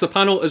finish with Ask the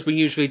Panel, as we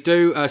usually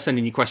do. Send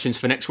in your questions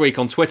for next week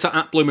on Twitter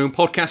at Blue Moon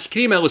Podcast. You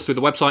can email us through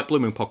the website,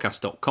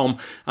 bluemoonpodcast.com,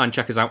 and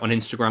check us out on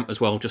Instagram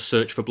as well. Just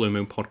search for Blue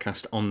Moon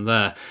Podcast on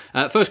there.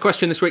 First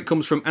question this week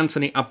comes from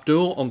Anthony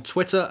Abdul on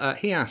Twitter.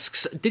 He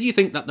asks, did you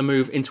think that the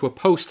move into a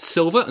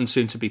post-Silva and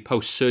soon-to-be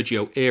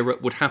post-Sergio era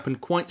would happen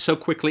quite so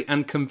quickly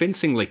and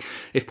convincingly?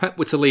 If Pep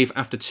were to leave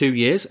after 2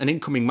 years, an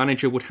incoming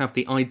manager would have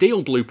the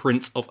ideal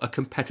blueprint of a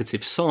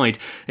competitive side.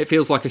 It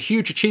feels like a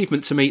huge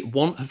achievement to me,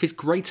 one of his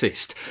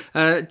greatest.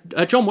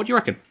 John, what do you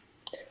reckon?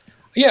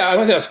 Yeah, I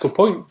think that's a good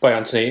point by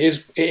Anthony.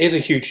 It is a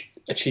huge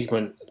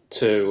achievement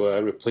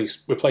to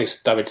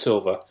replace David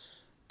Silva,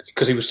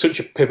 because he was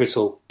such a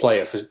pivotal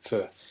player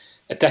for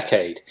a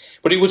decade.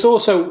 But it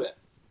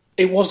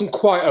wasn't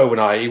quite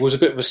overnight. It was a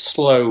bit of a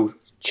slow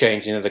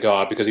changing of the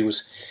guard, because he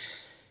was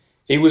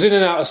in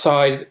and out of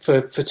side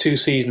for 2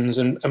 seasons,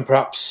 and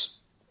perhaps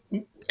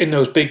in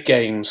those big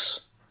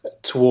games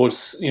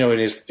towards,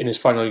 in his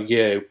final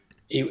year,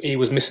 he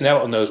was missing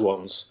out on those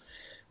ones,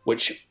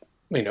 which,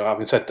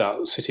 having said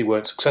that, City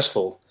weren't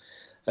successful.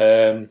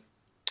 But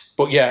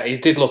yeah,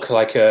 it did look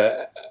like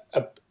a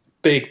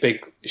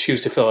big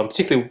shoes to fill, and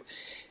particularly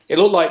it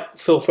looked like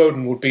Phil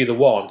Foden would be the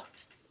one.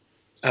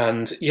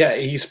 And yeah,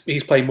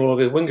 he's playing more of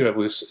a winger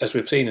as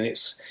we've seen, and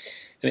it's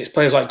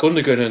players like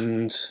Gundogan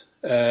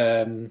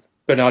and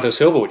Bernardo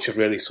Silva which have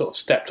really sort of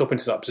stepped up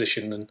into that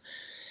position. And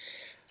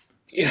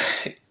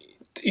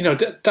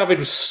David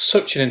was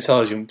such an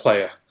intelligent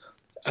player,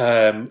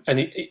 and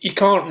he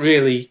can't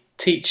really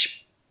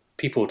teach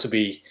people to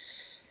be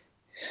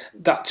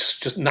that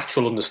just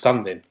natural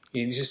understanding.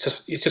 He just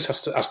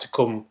has to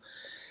come.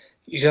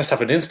 You just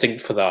have an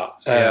instinct for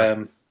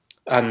that,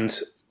 and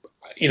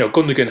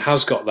Gundogan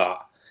has got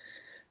that.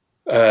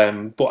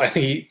 But I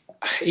think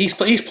he's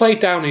played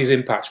down his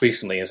impacts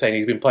recently and saying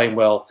he's been playing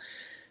well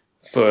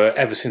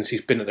ever since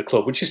he's been at the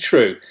club, which is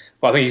true.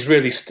 But I think he's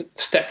really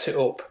stepped it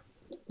up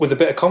with a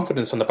bit of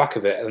confidence on the back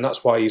of it, and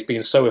that's why he's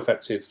been so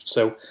effective.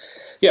 So,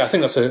 yeah, I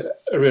think that's a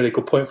really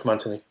good point from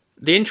Anthony.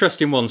 The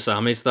interesting one,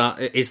 Sam, is that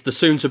it's the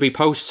soon-to-be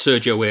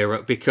post-Sergio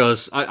era,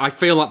 because I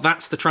feel like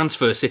that's the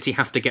transfer City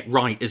have to get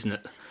right, isn't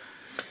it?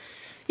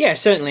 Yeah,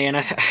 certainly,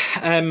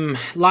 and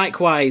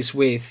likewise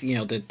with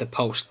the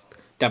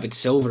David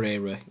Silva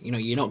era. You know,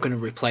 you're not going to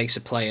replace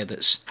a player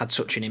that's had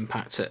such an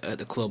impact at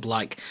the club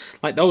like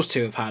those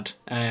two have had.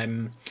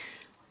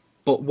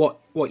 But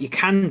what you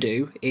can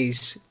do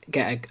is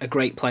get a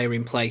great player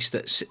in place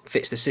that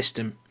fits the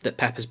system that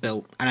Pep has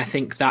built, and I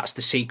think that's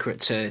the secret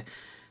to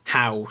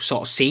how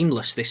sort of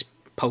seamless this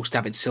post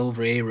David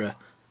Silva era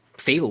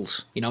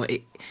feels. You know,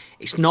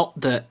 it's not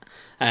that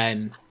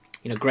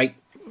great.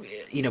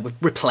 You know, we've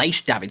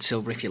replaced David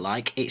Silva, if you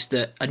like. It's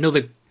that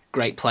another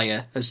great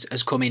player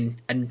has come in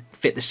and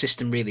fit the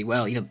system really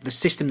well. You know, the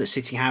system that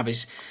City have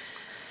is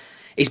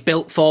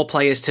built for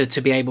players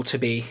to be able to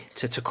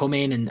come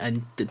in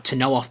and to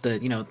know off the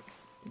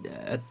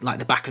like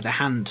the back of the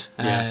hand.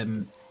 Yeah.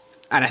 And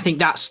I think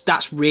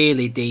that's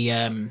really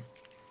the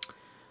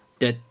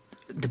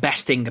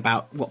best thing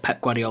about what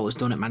Pep Guardiola has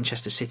done at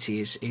Manchester City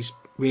is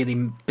really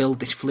build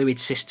this fluid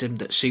system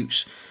that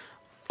suits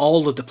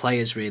all of the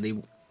players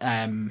really.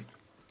 And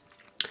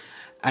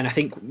I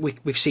think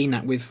we've seen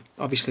that with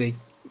obviously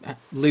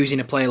losing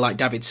a player like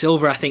David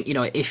Silva. I think, you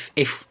know,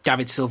 if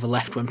David Silva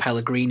left when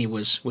Pellegrini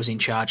was in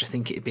charge, I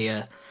think it'd be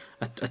a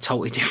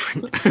totally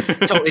different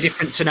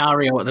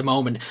scenario at the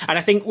moment. And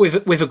I think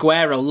with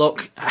Aguero,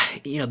 look,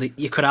 you know,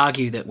 you could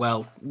argue that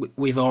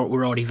we're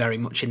already very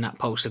much in that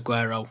post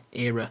Aguero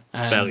era.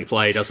 Barely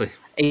played, has he?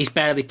 He's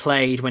barely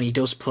played. When he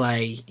does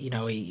play, you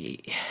know,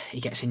 he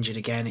gets injured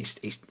again. It's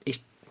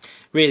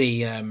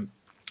really.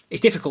 It's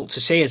difficult to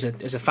see as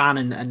a fan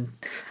and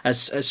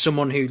as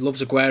someone who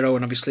loves Aguero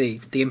and obviously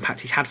the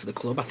impact he's had for the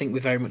club. I think we're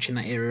very much in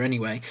that era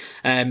anyway.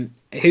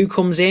 Who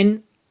comes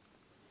in?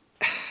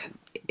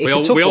 We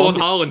all want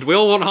Haaland. We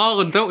all want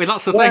Haaland, don't we?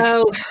 That's the thing.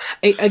 Well,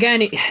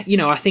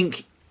 I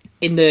think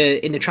in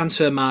the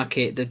transfer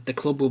market, the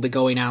club will be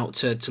going out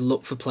to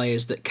look for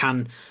players that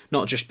can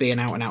not just be an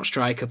out and out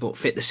striker but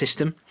fit the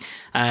system.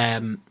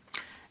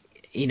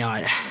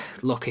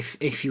 Look,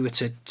 if you were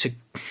to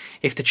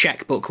if the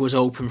checkbook was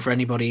open for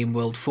anybody in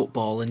world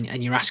football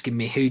and you're asking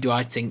me who do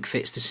I think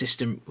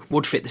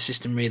would fit the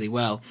system really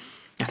well,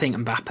 I think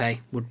Mbappe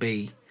would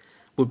be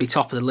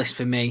top of the list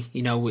for me.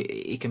 You know,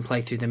 he can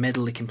play through the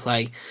middle, he can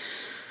play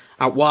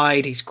out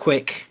wide, he's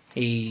quick,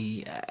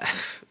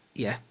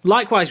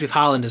 likewise with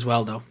Haaland as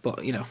well though,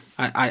 but you know,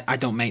 I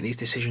don't make these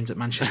decisions at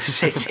Manchester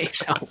City,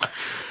 so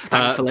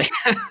thankfully.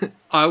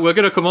 We're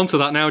going to come on to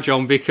that now,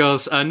 John,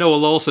 because Noah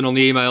Lawson on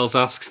the emails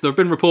asks, there have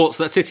been reports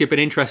that City have been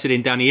interested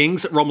in Danny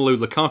Ings, Romelu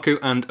Lukaku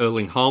and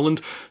Erling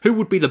Haaland. Who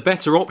would be the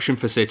better option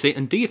for City,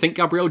 and do you think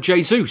Gabriel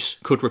Jesus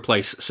could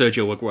replace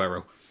Sergio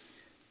Aguero?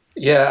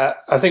 Yeah,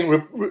 I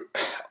think,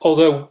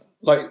 although,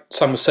 like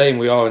Sam was saying,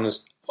 we are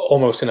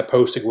almost in a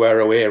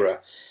post-Aguero era,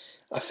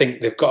 I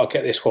think they've got to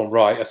get this one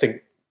right. I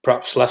think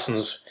perhaps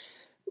lessons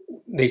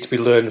need to be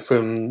learned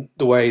from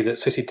the way that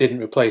City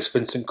didn't replace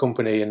Vincent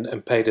Kompany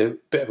and paid a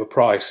bit of a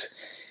price.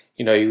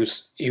 You know,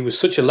 he was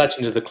such a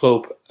legend of the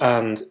club,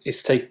 and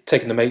it's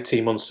taken them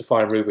 18 months to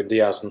find Ruben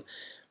Diaz, and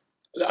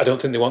I don't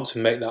think they want to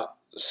make that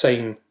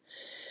same.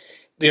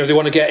 You know, they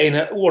want to get in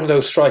at one of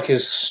those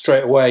strikers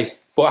straight away.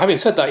 But having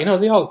said that, you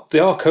know, they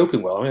are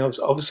coping well. I mean,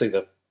 obviously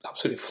they're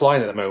absolutely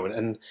flying at the moment,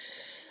 and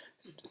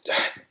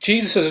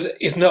Jesus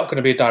is not going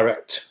to be a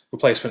direct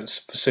replacement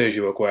for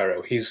Sergio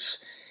Aguero.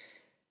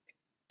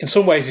 In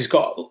some ways, he's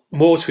got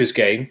more to his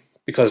game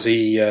because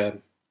he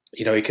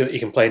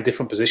can play in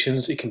different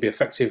positions. He can be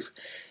effective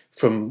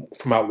from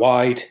out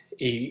wide.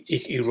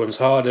 He runs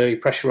harder. He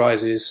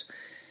pressurizes,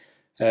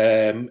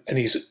 and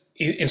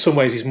in some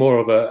ways he's more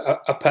of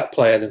a Pep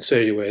player than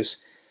Sergio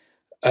is.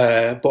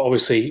 But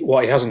obviously,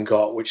 what he hasn't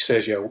got, which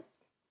Sergio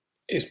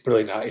is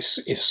brilliant at,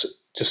 is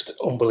just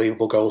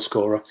unbelievable goal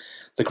scorer,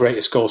 the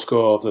greatest goal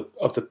scorer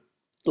of the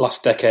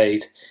last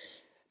decade.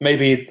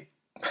 Maybe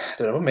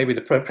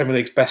the Premier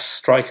League's best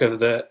striker of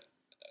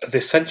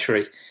this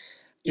century.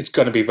 It's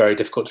going to be very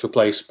difficult to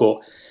replace. But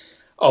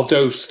of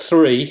those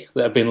three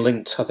that have been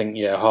linked, I think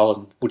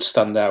Haaland would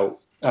stand out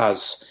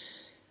as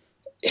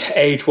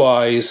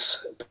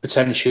age-wise,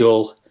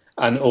 potential,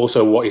 and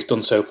also what he's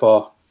done so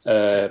far.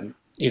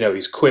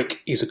 He's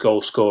quick, he's a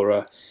goal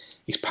scorer,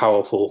 he's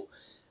powerful.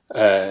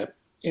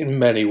 In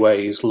many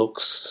ways,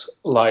 looks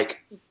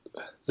like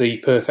the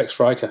perfect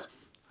striker.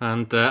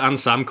 And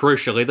Sam,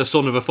 crucially, the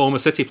son of a former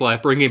City player.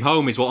 Bring him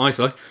home is what I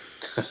say.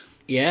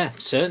 Yeah,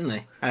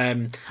 certainly.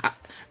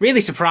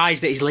 Really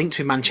surprised that he's linked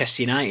with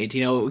Manchester United.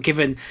 You know,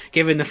 given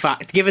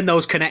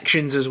those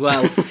connections as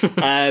well.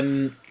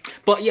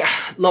 But yeah,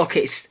 look,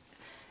 it's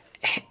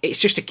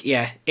just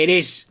it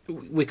is.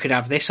 We could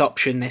have this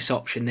option, this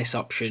option, this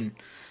option.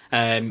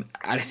 And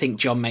I think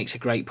John makes a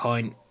great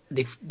point.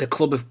 The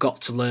club have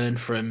got to learn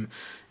from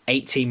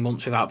 18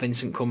 months without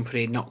Vincent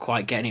Kompany, not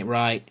quite getting it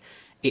right.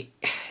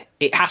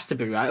 It has to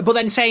be right. But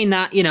then saying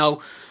that, you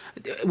know,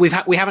 we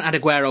haven't had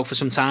Aguero for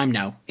some time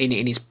now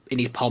in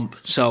his pomp.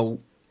 So,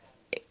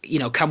 you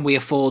know, can we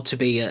afford to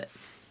be a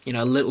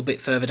little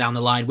bit further down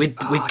the line with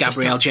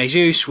Gabriel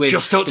Jesus?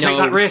 Just don't take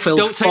that risk.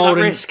 Don't take that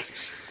risk.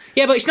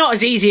 Yeah, but it's not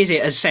as easy, is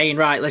it, as saying,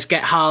 right, let's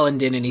get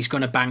Haaland in and he's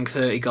going to bang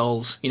 30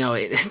 goals. You know,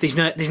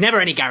 there's never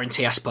any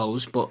guarantee, I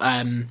suppose. But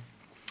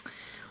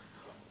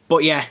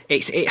yeah,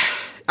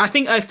 I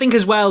think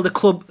as well, the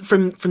club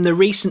from the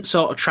recent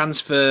sort of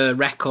transfer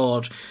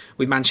record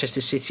with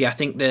Manchester City, I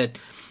think they're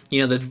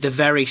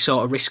very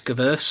sort of risk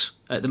averse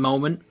at the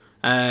moment,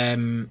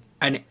 and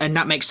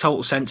that makes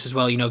total sense as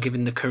well.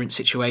 Given the current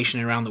situation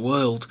around the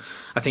world,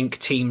 I think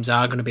teams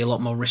are going to be a lot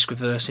more risk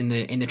averse in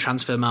the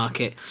transfer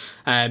market.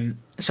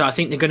 So I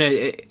think they're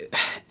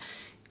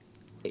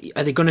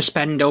going to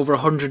spend over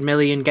 100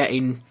 million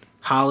getting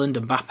Haaland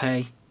and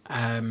Mbappe.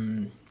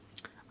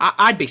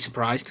 I'd be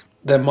surprised.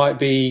 There might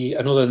be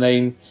another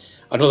name,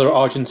 another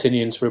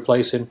Argentinian to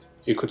replace him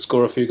who could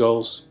score a few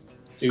goals.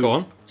 Go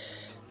on.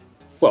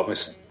 Well,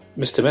 Mr.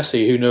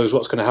 Messi, who knows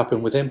what's going to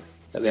happen with him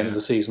at the end of the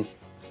season.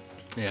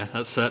 Yeah,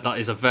 that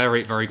is a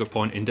very, very good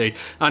point indeed.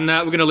 And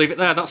we're going to leave it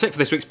there. That's it for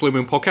this week's Blue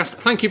Moon podcast.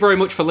 Thank you very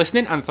much for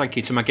listening, and thank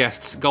you to my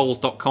guests,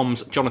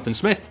 Goals.com's Jonathan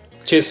Smith.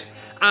 Cheers.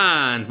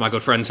 And my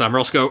good friend Sam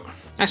Roscoe.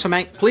 That's one,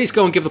 mate. Please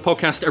go and give the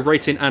podcast a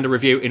rating and a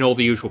review in all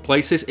the usual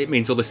places. It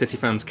means other City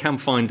fans can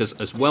find us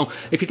as well.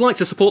 If you'd like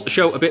to support the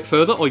show a bit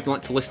further, or you'd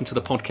like to listen to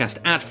the podcast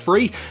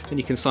ad-free, then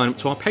you can sign up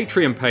to our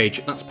Patreon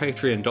page. That's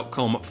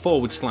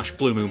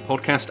patreon.com/Blue Moon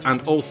Podcast,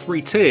 and all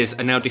 3 tiers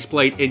are now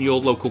displayed in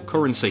your local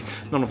currency.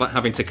 None of that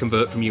having to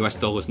convert from US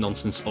dollars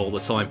nonsense all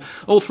the time.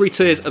 All 3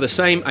 tiers are the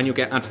same, and you'll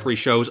get ad-free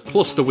shows,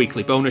 plus the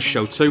weekly bonus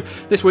show too.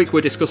 This week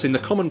we're discussing the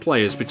common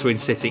players between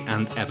City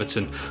and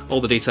Everton.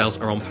 All the details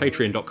are on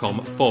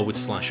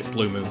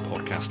patreon.com/Blue Moon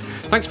Podcast.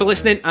 Thanks for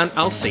listening, and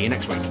I'll see you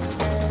next week.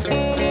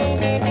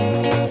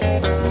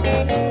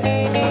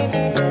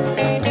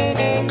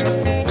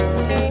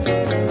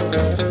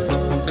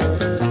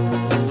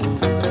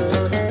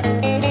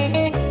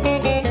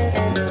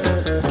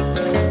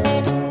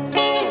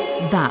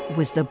 That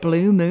was the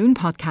Blue Moon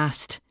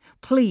Podcast.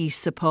 Please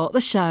support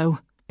the show.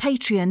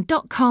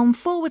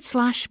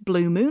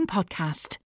 Patreon.com/Blue Moon Podcast.